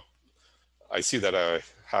 All right. Oh, I see that I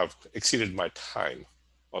have exceeded my time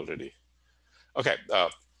already. Okay,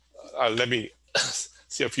 let me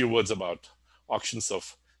say a few words about auctions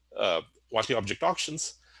of multi-object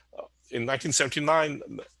auctions. In 1979,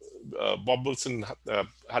 Bob Wilson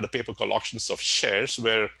had a paper called Auctions of Shares,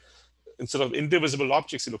 where instead of indivisible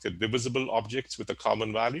objects, he looked at divisible objects with a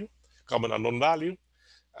common value, common unknown value.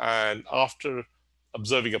 And after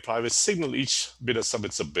observing a private signal, each bidder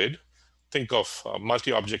submits a bid. Think of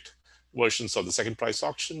multi-object versions of the second price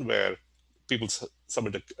auction, where people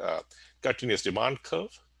submit a continuous demand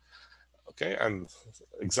curve. Okay, and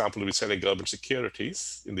example, we're selling government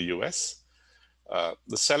securities in the US.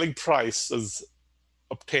 The selling price is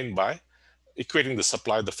obtained by equating the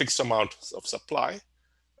supply, the fixed amount of supply,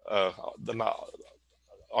 the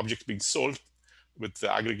object being sold with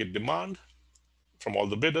the aggregate demand from all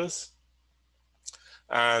the bidders.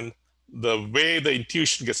 And the way the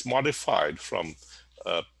intuition gets modified from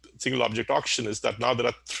single object auction is that now there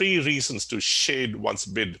are three reasons to shade one's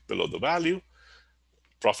bid below the value: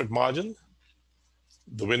 profit margin,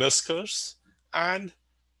 the winner's curse, and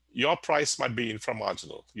your price might be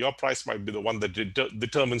inframarginal. Your price might be the one that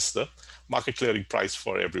determines the market clearing price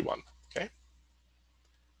for everyone. Okay,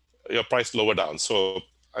 your price lower down. So,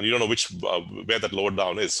 and you don't know which where that lower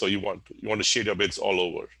down is. So you want to shade your bids all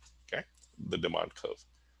over. Okay, the demand curve.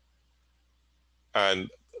 And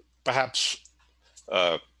perhaps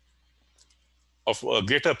of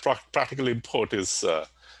greater practical import is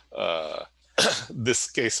this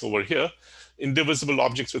case over here: indivisible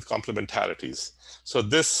objects with complementarities. So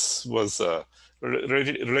this was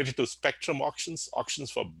related to spectrum auctions,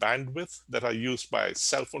 auctions for bandwidth that are used by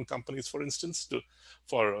cell phone companies, for instance, to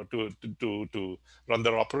run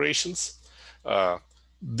their operations.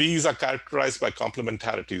 These are characterized by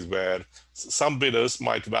complementarities, where some bidders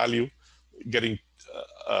might value getting,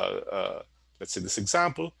 let's say this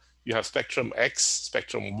example, you have spectrum X,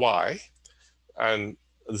 spectrum Y, and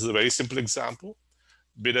this is a very simple example.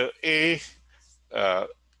 Bidder A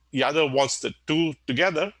either wants the two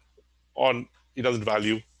together, or he doesn't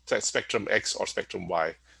value spectrum X or spectrum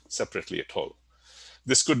Y separately at all.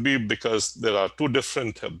 This could be because there are two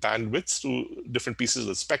different bandwidths, two different pieces of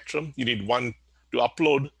the spectrum. You need one to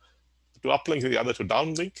upload, to uplink, and the other to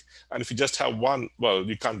downlink. And if you just have one, well,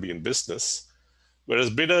 you can't be in business. Whereas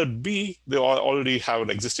bidder B, they already have an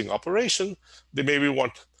existing operation. They maybe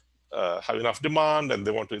want have enough demand, and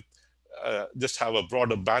they want to just have a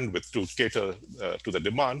broader bandwidth to cater to the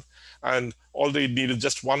demand. And all they need is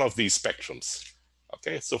just one of these spectrums.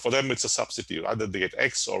 Okay, so for them, it's a substitute. Either they get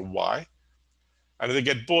X or Y. And if they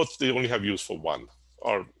get both, they only have use for one.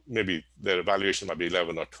 Or maybe their evaluation might be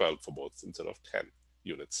 11 or 12 for both instead of 10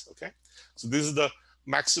 units. Okay, so this is the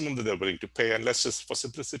maximum that they're willing to pay. And let's just, for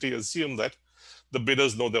simplicity, assume that the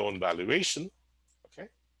bidders know their own valuation. Okay,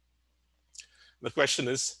 the question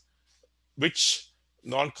is, which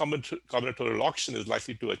non-combinatorial auction is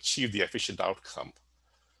likely to achieve the efficient outcome.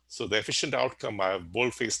 So the efficient outcome, I have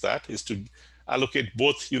boldfaced that, is to allocate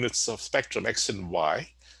both units of spectrum X and Y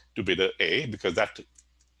to bidder A, because that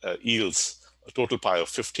yields a total pie of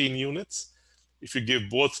 15 units. If you give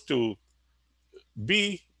both to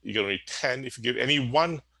B, you get only 10. If you give any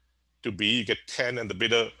one to B, you get 10, and the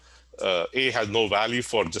bidder A has no value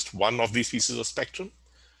for just one of these pieces of spectrum.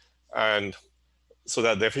 And so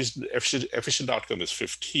that the efficient outcome is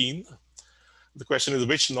 15. The question is,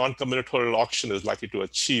 which non-combinatorial auction is likely to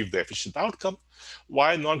achieve the efficient outcome?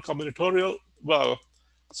 Why non-combinatorial? Well,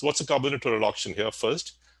 so what's a combinatorial auction here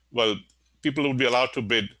first? Well, people would be allowed to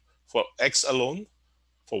bid for X alone,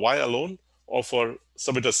 for Y alone, or for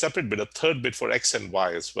submit a separate bid, a third bid for X and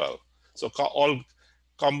Y as well. So all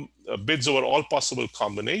bids over all possible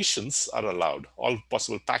combinations are allowed. All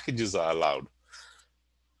possible packages are allowed.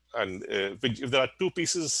 And if there are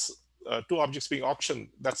two objects being auctioned,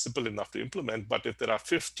 that's simple enough to implement. But if there are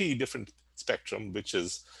 50 different spectrum, which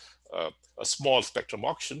is a small spectrum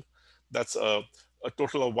auction, that's a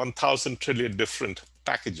total of 1,000 trillion different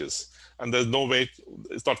packages. And there's no way,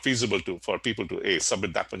 it's not feasible for people to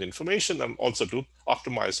submit that much information and also to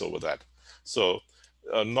optimize over that. So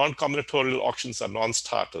non-combinatorial auctions are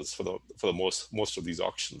non-starters for the most of these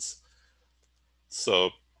auctions. So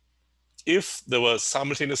if there were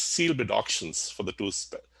simultaneous seal bid auctions for the two,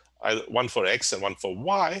 one for X and one for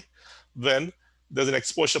Y, then there's an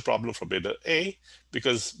exposure problem for bidder A,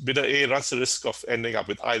 because bidder A runs the risk of ending up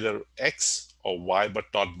with either X or Y, but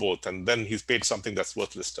not both. And then he's paid something that's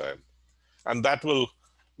worthless to him. And that will,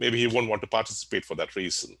 maybe he won't want to participate for that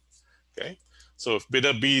reason. Okay. So if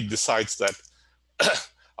bidder B decides that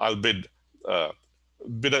I'll bid,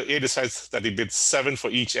 bidder A decides that he bids 7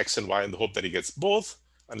 for each X and Y in the hope that he gets both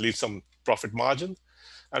and leave some profit margin.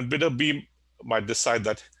 And bidder B might decide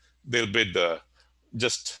that they'll bid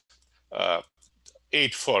just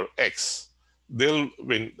 8 for X. They'll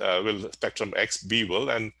win spectrum X, B will,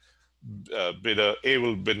 and bidder A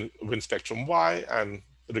will win spectrum Y and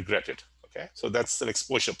regret it. Okay, so that's an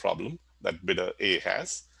exposure problem that bidder A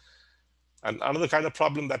has. And another kind of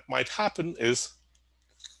problem that might happen is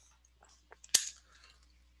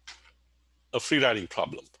a free riding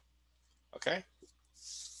problem. Okay,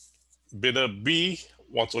 bidder B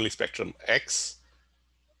wants only spectrum X,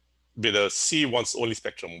 bidder C wants only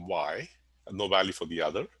spectrum Y, and no value for the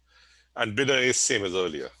other, and bidder A is same as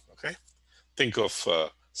earlier. Okay, think of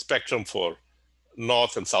spectrum for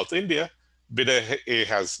North and South India. Bidder A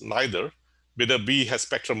has neither. Bidder B has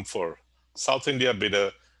spectrum for South India.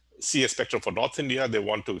 Bidder C has spectrum for North India. They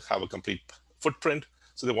want to have a complete footprint,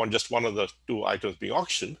 so they want just one of the two items being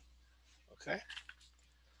auctioned. Okay.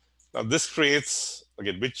 Now this creates,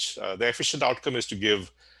 again, which the efficient outcome is to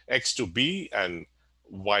give X to B and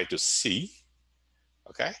Y to C.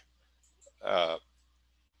 Okay.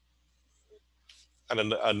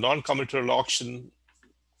 And a non-combinatorial auction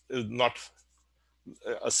is not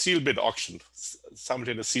a seal bid auction.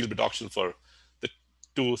 Simultaneous seal bid auction for the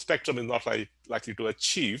two spectrum is not likely to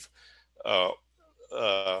achieve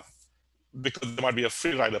because there might be a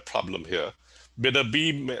free rider problem here. Bidder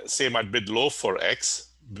B might bid low for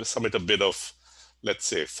X, submit a bid of, let's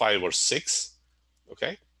say, 5 or 6.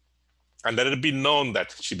 Okay, and let it be known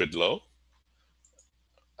that she bid low.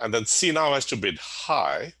 And then C now has to bid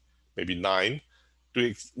high, maybe 9,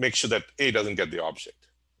 to make sure that A doesn't get the object.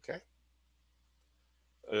 Okay,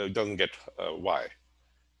 doesn't get Y,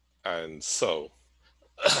 and so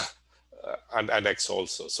and X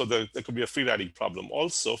also. So there could be a free riding problem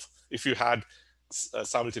also if you had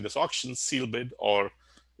simultaneous auctions, seal bid, or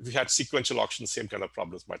if you had sequential auctions, same kind of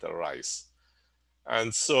problems might arise.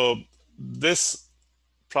 And so this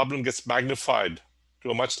problem gets magnified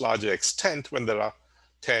to a much larger extent when there are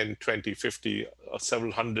 10, 20, 50, or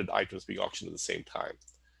several hundred items being auctioned at the same time.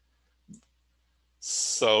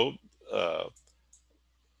 So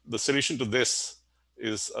the solution to this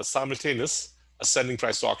is a simultaneous ascending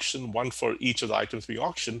price auction, one for each of the items being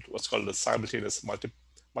auctioned, what's called a simultaneous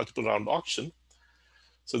multiple round auction.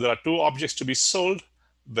 So there are two objects to be sold,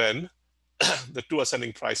 then the two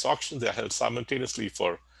ascending price auctions, they are held simultaneously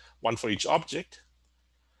for one for each object.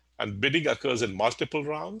 And bidding occurs in multiple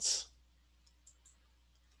rounds.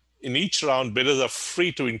 In each round, bidders are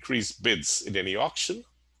free to increase bids in any auction.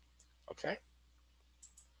 Okay.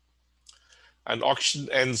 And auction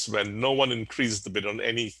ends when no one increases the bid on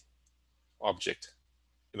any object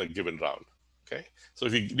in a given round. Okay. So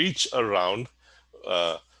if you reach a round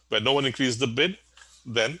where no one increases the bid,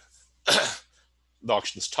 then the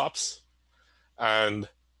auction stops. And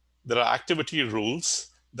there are activity rules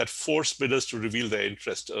that force bidders to reveal their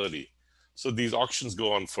interest early. So these auctions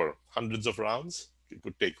go on for hundreds of rounds. it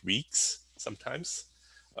could take weeks sometimes.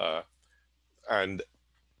 And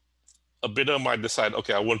a bidder might decide,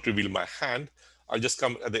 okay, I won't reveal my hand. I'll just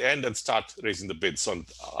come at the end and start raising the bids on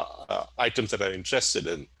items that I'm interested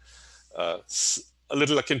in. A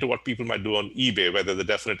little akin to what people might do on eBay, where there's a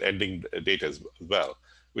definite ending date as well,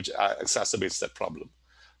 which exacerbates that problem.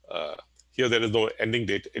 Here, there is no ending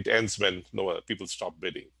date. It ends when people stop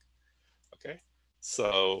bidding. Okay,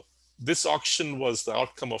 so this auction was the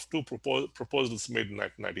outcome of two proposals made in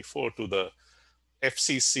 1994 to the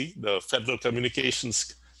FCC, the Federal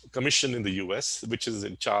Communications Commission in the US, which is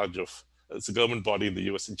in charge of, it's a government body in the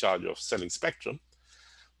US in charge of selling spectrum.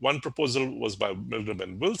 One proposal was by Milgrom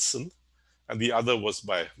and Wilson, and the other was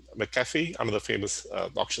by McAfee, another famous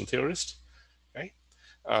auction theorist. Okay?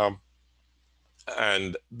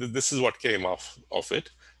 And this is what came off of it.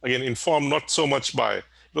 Again, informed not so much by,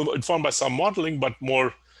 informed by some modeling, but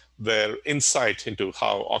more their insight into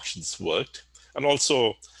how auctions worked, and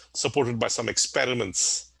also supported by some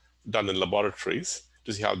experiments done in laboratories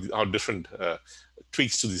to see how different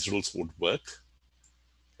tweaks to these rules would work.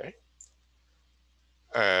 Okay?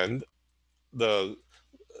 And the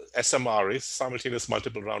SMRA, simultaneous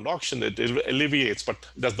multiple round auction, it alleviates but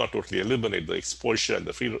does not totally eliminate the exposure and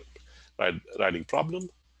the free riding problem.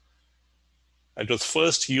 It was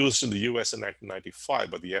first used in the US in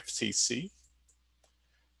 1995 by the FCC,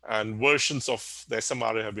 and versions of the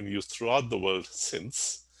SMRA have been used throughout the world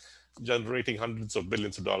since, generating hundreds of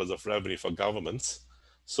billions of dollars of revenue for governments.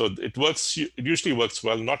 So it works. It usually works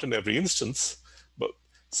well, not in every instance, but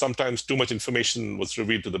sometimes too much information was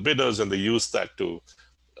revealed to the bidders, and they used that to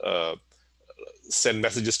send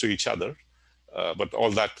messages to each other. But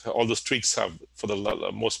all those tweaks have, for the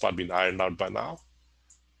most part, been ironed out by now.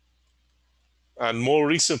 And more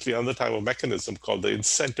recently, another type of mechanism called the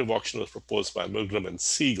incentive auction was proposed by Milgrom and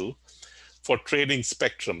Siegel for trading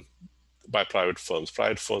spectrum by private firms.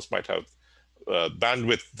 Private firms might have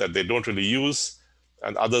bandwidth that they don't really use,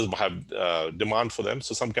 and others have demand for them.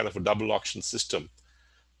 So some kind of a double auction system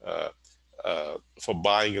for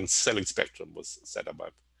buying and selling spectrum was set up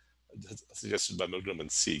suggested by Milgrom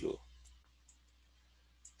and Siegel.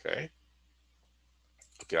 Okay,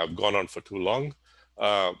 I've gone on for too long.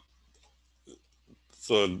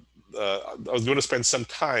 So I was going to spend some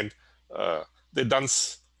time. They've done,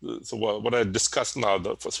 so what I discussed now,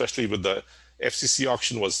 especially with the FCC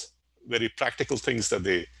auction, was very practical things that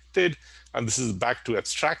they did. And this is back to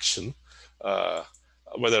abstraction,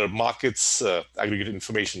 whether markets aggregate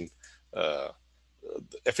information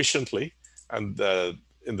efficiently. And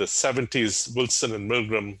in the 70s, Wilson and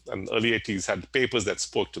Milgrom and early 80s had papers that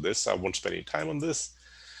spoke to this. I won't spend any time on this.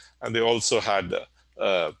 And they also had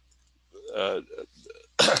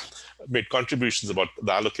made contributions about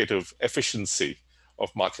the allocative efficiency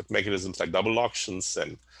of market mechanisms like double auctions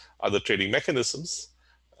and other trading mechanisms.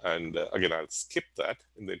 And again, I'll skip that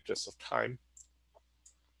in the interest of time.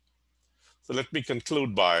 So let me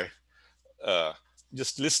conclude by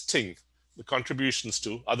just listing the contributions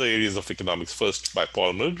to other areas of economics, first by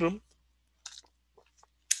Paul Milgrom.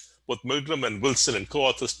 Both Milgrom and Wilson and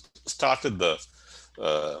co-authors started the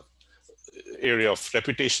area of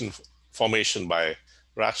reputation formation by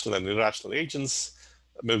rational and irrational agents.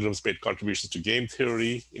 Milgrom's made contributions to game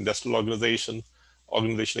theory, industrial organization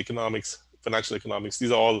economics, financial economics.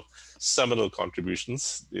 These are all seminal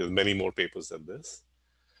contributions. There are many more papers than this.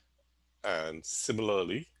 And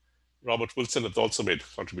similarly, Robert Wilson has also made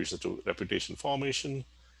contributions to reputation formation,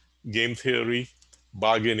 game theory,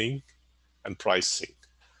 bargaining, and pricing.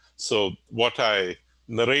 So what I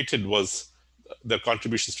narrated was their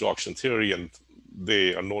contributions to auction theory, and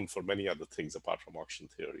they are known for many other things apart from auction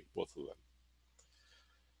theory, both of them.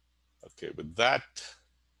 Okay, with that,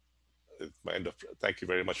 it's my end of, thank you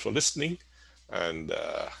very much for listening, and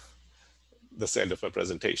that's the end of my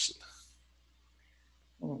presentation.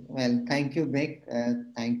 Well, thank you, Vic.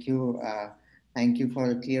 Thank you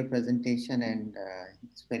for a clear presentation, and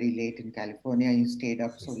it's very late in California. You stayed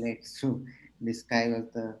up so late to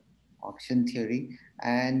describe the auction theory.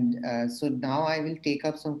 And so now I will take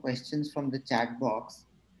up some questions from the chat box.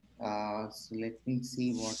 So let me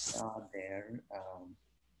see what are there.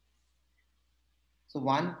 So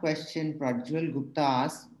one question, Prajwal Gupta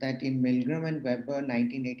asked that in Milgram and Weber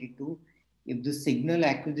 1982, if the signal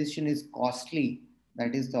acquisition is costly,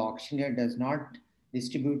 that is the auctioneer does not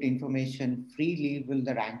distribute information freely, will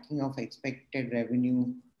the ranking of expected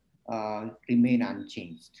revenue remain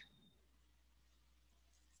unchanged?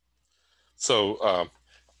 So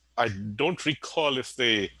I don't recall if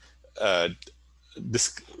they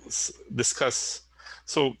discuss.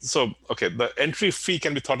 So okay, the entry fee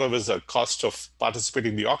can be thought of as a cost of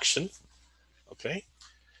participating in the auction. Okay,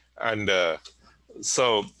 and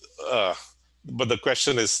So, uh, but the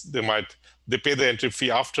question is, they pay the entry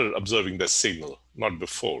fee after observing the signal, not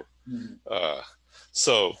before. Mhm.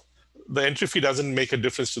 So the entry fee doesn't make a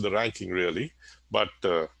difference to the ranking really, but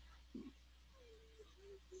there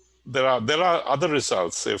are other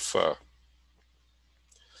results. If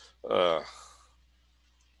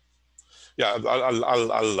yeah,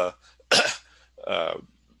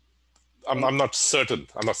 I'm not certain.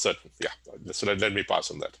 I'm not certain. Yeah, so let me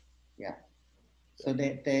pass on that. Yeah. So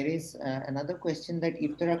there is another question that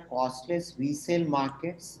if there are costless resale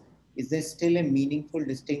markets, is there still a meaningful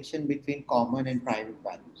distinction between common and private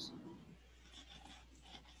values?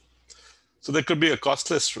 So there could be a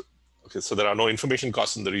costless. Okay, so there are no information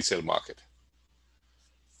costs in the resale market.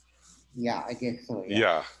 Yeah, I guess so. Yeah.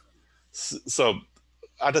 Yeah. So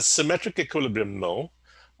at a symmetric equilibrium, no,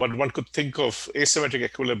 but one could think of asymmetric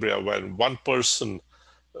equilibria when one person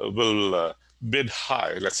will bid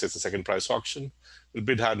high. Let's say it's a second price auction, will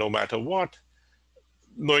bid high no matter what,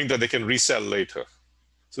 knowing that they can resell later.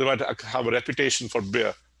 So they might have a reputation for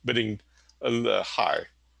bidding high,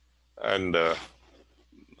 and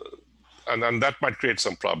and that might create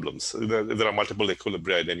some problems. There are multiple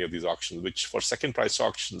equilibria in any of these auctions, which for second price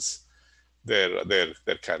auctions there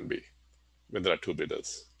can be when there are two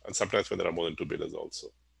bidders, and sometimes when there are more than two bidders also.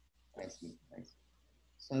 I see. I see.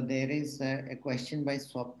 So there is a question by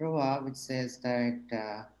Swaprava which says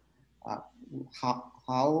that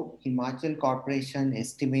how Himachal Corporation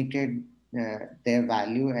estimated their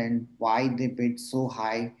value and why they bid so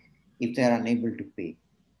high if they are unable to pay.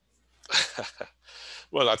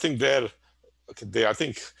 Well, I think they I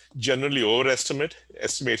think generally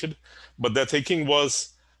estimated, but their thinking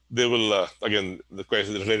was they will again the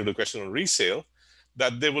question related to the question on resale,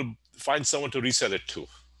 that they will find someone to resell it to.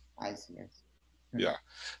 I see. I see. Yeah,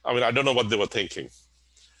 I mean I don't know what they were thinking,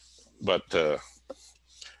 but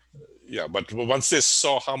yeah, but once they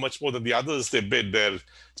saw how much more than the others they bid, their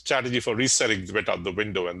strategy for reselling went out the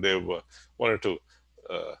window, and they wanted to.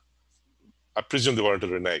 I presume they wanted to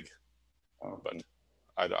renege, but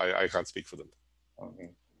Okay. I can't speak for them. Okay.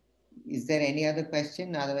 Is there any other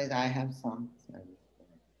question? Otherwise, I have some.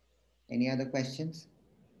 Any other questions?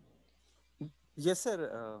 Yes,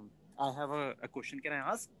 sir. I have a question. Can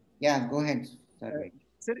I ask? Yeah, go ahead, Uh, Sarvik.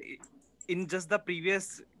 Sir, in just the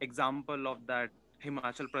previous example of that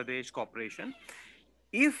Himachal Pradesh Corporation,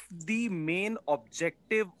 if the main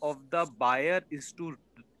objective of the buyer is to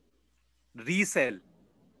resell,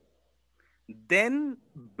 then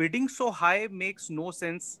bidding so high makes no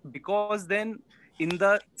sense, because then in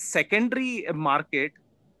the secondary market,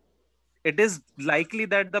 it is likely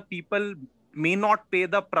that the people may not pay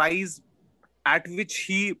the price at which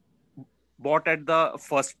he bought at the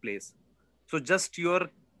first place. So just your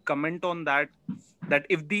comment on that, that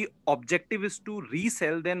if the objective is to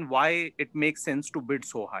resell, then why it makes sense to bid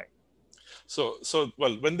so high? So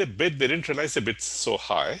well, when they bid, they didn't realize they bid so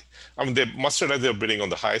high. I mean, they must realize they were bidding on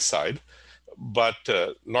the high side, but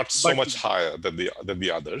not so But much higher than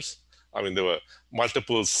the others. I mean, there were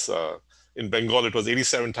multiples. In Bengal, it was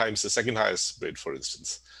 87 times the second highest bid, for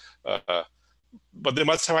instance. Uh, but they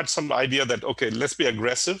must have had some idea that okay, let's be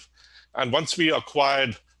aggressive, and once we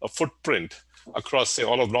acquired a footprint across say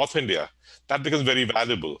all of North India, that becomes very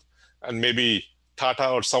valuable, and maybe Tata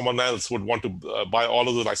or someone else would want to buy all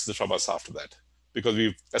of the licenses from us after that, because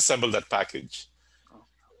we've assembled that package.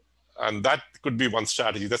 And that could be one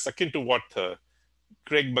strategy. That's akin to what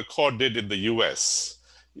Craig McCaw did in the US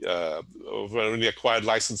uh, when he acquired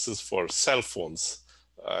licenses for cell phones.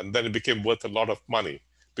 And then it became worth a lot of money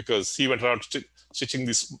because he went around stitching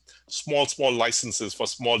these small licenses for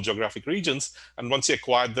small geographic regions. And once he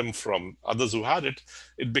acquired them from others who had it,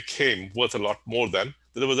 it became worth a lot more than.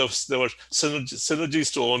 There were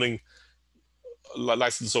synergies to owning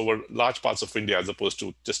licenses over large parts of India as opposed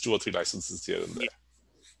to just two or three licenses here and yeah. there.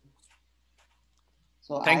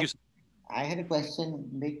 So Thank you, sir. I had a question,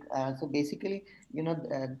 Vic. So basically,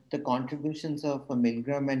 the contributions of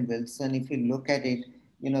Milgram and Wilson, if you look at it,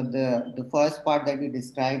 the first part that you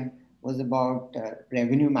described was about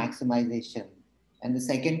revenue maximization. And the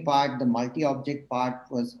second part, the multi-object part,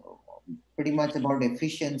 was pretty much about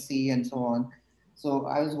efficiency and so on. So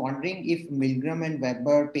I was wondering if Milgram and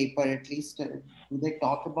Weber paper, at least, do they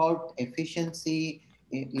talk about efficiency?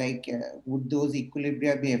 Like, would those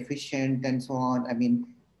equilibria be efficient and so on? I mean,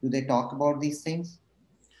 do they talk about these things?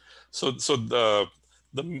 So the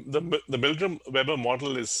Milgram Weber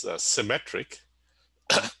model is symmetric.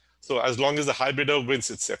 Uh, So as long as the high bidder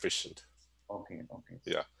wins, it's efficient. okay, okay.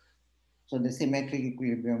 Yeah, So the symmetric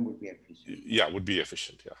equilibrium would be efficient. yeah, would be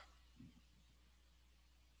efficient. Yeah.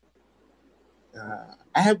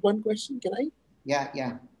 I have one question. Can I? Yeah,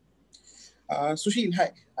 yeah. Sushil,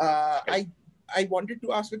 hi. I wanted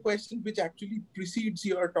to ask a question which actually precedes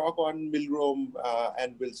your talk on Milgrom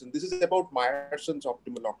and Wilson. This is about Meyerson's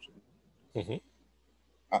optimal auction. Mhm.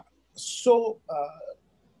 So,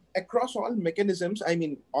 across all mechanisms, I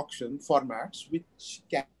mean auction formats, which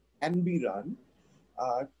can be run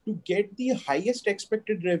to get the highest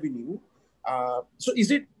expected revenue. So,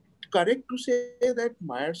 is it correct to say that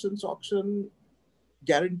Meyerson's auction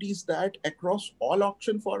guarantees that across all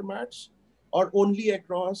auction formats, or only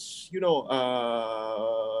across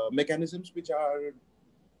mechanisms which are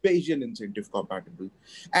Bayesian incentive compatible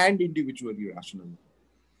and individually rational?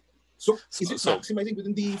 So, is it So maximizing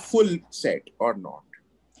within the full set or not?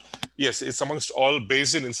 yes, it's amongst all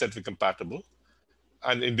Bayesian incentive compatible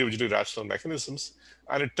and individually rational mechanisms.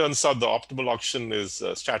 And it turns out the optimal auction is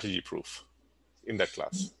strategy proof in that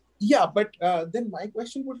class. Yeah, but then my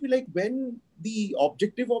question would be like, when the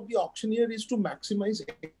objective of the auctioneer is to maximize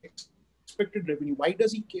expected revenue, why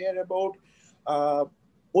does he care about uh,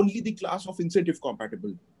 only the class of incentive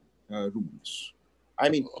compatible rules? I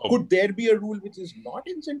mean, could Um, there be a rule which is not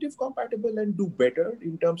incentive compatible and do better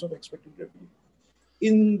in terms of expected revenue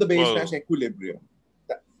in the Bayes Nash well, equilibrium?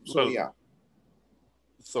 So, well, yeah.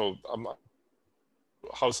 so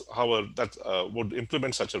how that would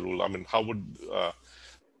implement such a rule? I mean, how would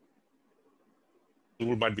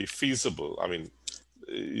rule might be feasible? I mean,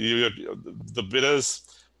 the bidders,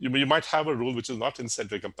 you might have a rule which is not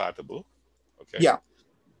incentive compatible, okay? Yeah.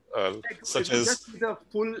 Such It could as, just be the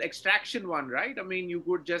full extraction one, right? I mean, you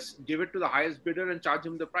could just give it to the highest bidder and charge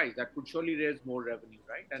him the price. That could surely raise more revenue,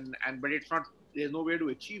 right? And but it's not. There's no way to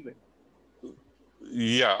achieve it.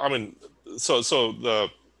 yeah, I mean, so so the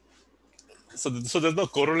so there's no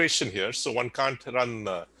correlation here. So one can't run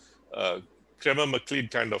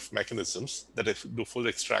Kramer-McLeod kind of mechanisms that do full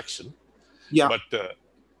extraction. Yeah.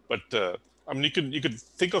 But I mean, you could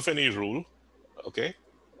think of any rule, okay,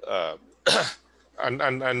 uh,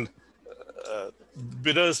 and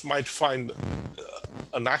bidders might find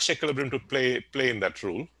a Nash equilibrium to play in that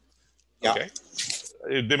rule, Yeah. okay.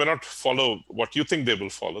 They may not follow what you think they will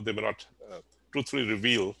follow. They may not truthfully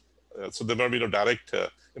reveal. So there may be no direct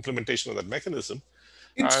implementation of that mechanism.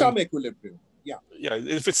 In And some equilibrium. Yeah. yeah,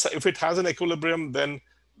 if it has an equilibrium, then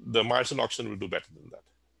the Meyerson auction will do better than that.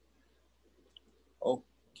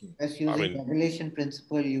 Okay. Just using I mean, regulation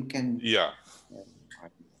principle, you can. yeah,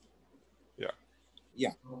 yeah.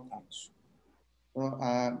 Yeah. Thanks.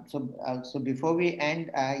 So before we end,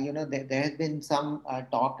 there has been some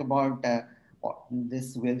talk about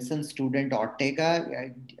this Wilson student Ortega.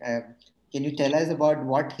 Can you tell us about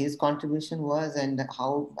what his contribution was and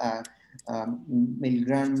how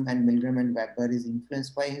Milgram and Weber is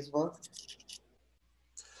influenced by his work?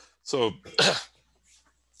 So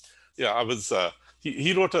yeah, I was.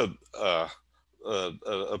 He wrote a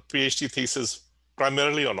PhD thesis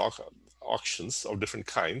primarily on auctions of different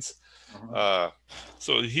kinds.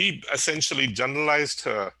 So he essentially generalized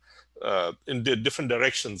in different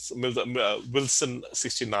directions. Wilson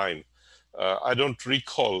 69. I don't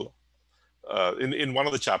recall. In one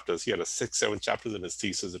of the chapters, he had 6-7 chapters in his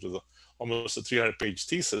thesis. It was almost a 300-page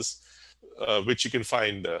thesis, which you can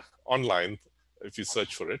find online if you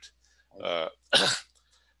search for it.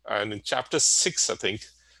 And in chapter 6, I think,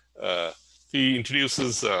 he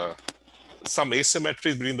introduces some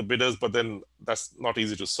asymmetries between the bidders, but then that's not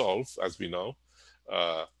easy to solve, as we know.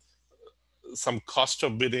 Some cost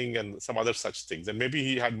of bidding and some other such things. And maybe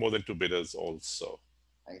he had more than 2 bidders also.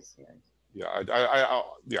 I see. Yeah,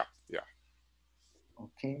 yeah.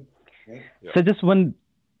 Okay. Great. Yeah. So just one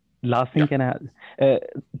last thing can I add?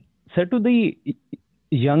 Sir, to the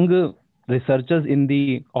young researchers in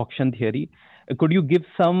the auction theory, could you give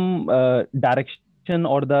some direction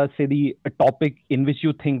or the topic in which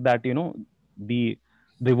you think that the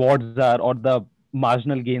rewards are or the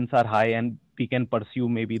marginal gains are high and we can pursue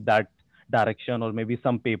maybe that direction, or maybe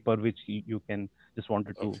some paper which you can just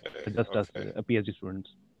wanted to suggest us PhD students?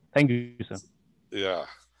 Thank you, sir. Yeah.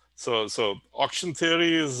 So auction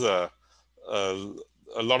theory is a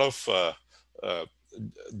lot of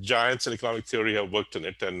giants in economic theory have worked on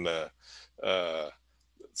it, and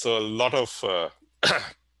so a lot of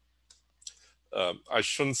I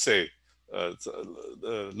shouldn't say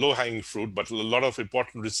low-hanging fruit, but a lot of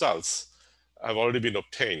important results have already been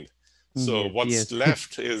obtained. So what's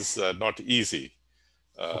left is not easy.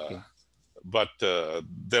 But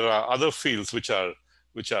there are other fields which are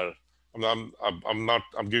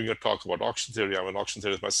I'm giving a talk about auction theory. I'm an auction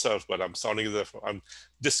theorist myself, but I'm sounding as if I'm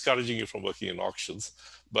discouraging you from working in auctions.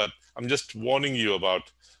 But I'm just warning you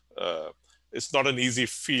about it's not an easy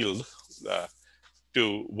field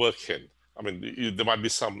to work in. I mean, there might be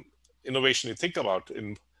some innovation you think about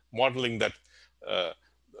in modeling that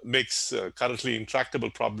makes currently intractable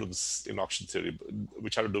problems in auction theory,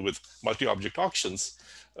 which have to do with multi-object auctions,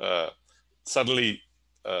 suddenly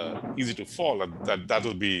easy to fall, and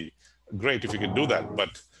that'll be great if you can do that.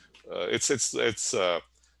 But it's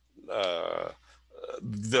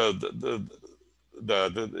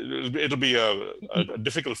it'll be a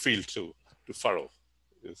difficult field to furrow.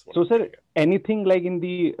 So, sir, anything like in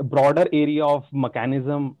the broader area of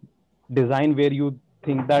mechanism design where you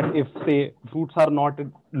think that if, say, fruits are not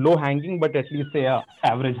low hanging, but at least say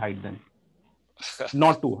average height, then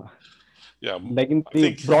not too high. Yeah, like in I the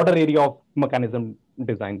think, broader area of mechanism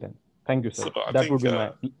design, then. Thank you, sir. So I That think, would be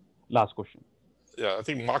my last question. Yeah, I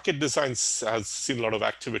think market designs has seen a lot of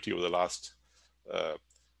activity over the last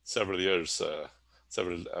several years,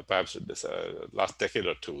 perhaps last decade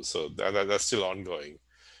or two. So that's still ongoing.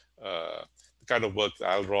 The kind of work that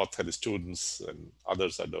Al Roth and his students and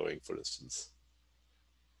others are doing, for instance.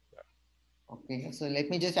 Okay, so let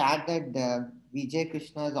me just add that Vijay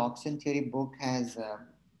Krishna's auction theory book has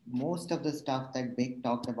most of the stuff that Bick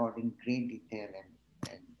talked about in great detail,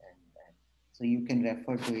 and so you can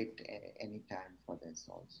refer to it anytime for this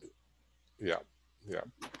also. Yeah, yeah.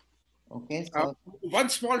 Okay, so one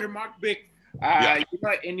small remark, Vic.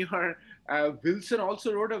 In your Wilson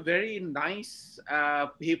also wrote a very nice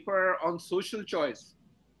paper on social choice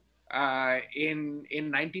in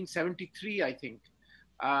 1973, I think.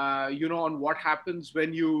 On what happens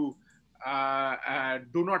when you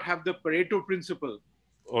do not have the Pareto principle.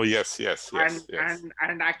 Oh yes.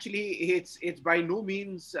 And actually, it's by no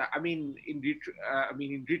means. In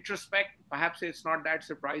retrospect, perhaps it's not that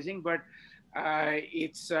surprising, but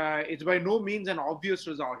it's by no means an obvious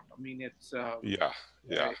result. I mean, it's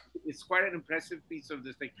it's quite an impressive piece of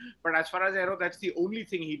this thing. But as far as I know, that's the only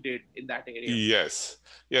thing he did in that area. Yes.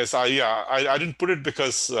 I didn't put it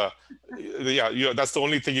because that's the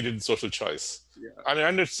only thing he did in social choice. Yeah.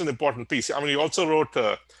 And it's an important piece. I mean, he also wrote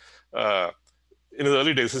in his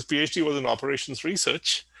early days, his PhD was in operations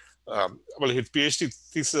research. His PhD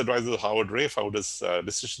thesis advisor was Howard Rafe, out his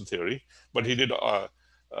decision theory, but he did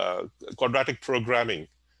quadratic programming.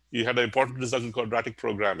 He had an important result in quadratic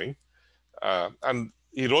programming, and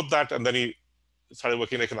he wrote that, and then he started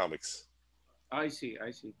working in economics. I see.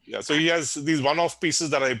 Yeah, so he has these one-off pieces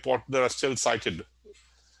that are important, that are still cited.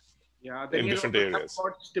 Yeah, then in different areas.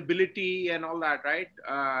 About stability and all that, right?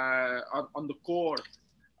 On the core.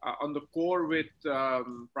 On the core with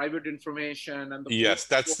private information and the yes,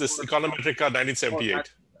 that's this Econometrica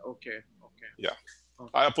 1978. Okay. Yeah, okay.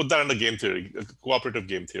 I put that under game theory, cooperative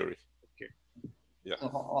game theory. Okay. Yeah. So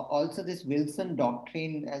also this Wilson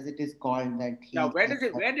doctrine, as it is called, that where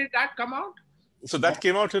did that come out? So that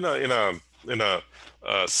came out in a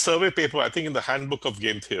survey paper, I think, in the Handbook of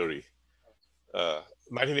Game Theory,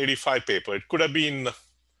 1985 paper. It could have been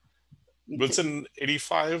Wilson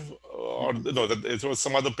 85, or no, it was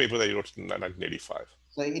some other paper that he wrote in 1985.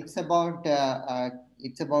 So it's about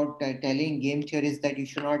telling game theorists that you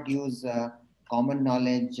should not use common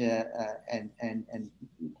knowledge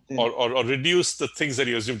or reduce the things that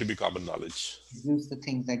you assume to be common knowledge. Reduce the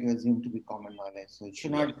things that you assume to be common knowledge. So it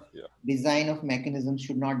should not design of mechanisms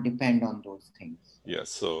should not depend on those things.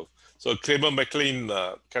 Yes. So Kramer-MacLean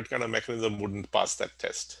kind of mechanism wouldn't pass that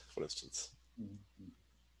test, for instance. Mm-hmm.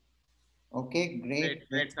 Okay, great.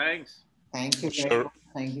 Thanks. Thank you very much.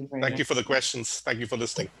 Thank you very much. Thank you for the questions. Thank you for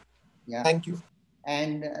listening. Yeah. Thank you.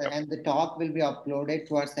 And the talk will be uploaded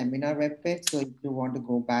to our seminar webpage. So if you want to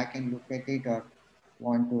go back and look at it, or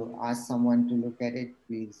want to ask someone to look at it,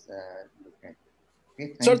 please look at it.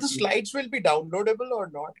 Okay, so the slides will be downloadable or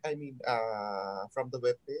not? I mean, from the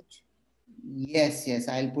webpage? Yes.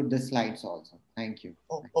 I'll put the slides also. Thank you.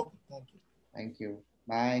 Oh, okay. Thank you. Thank you.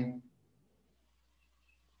 Bye.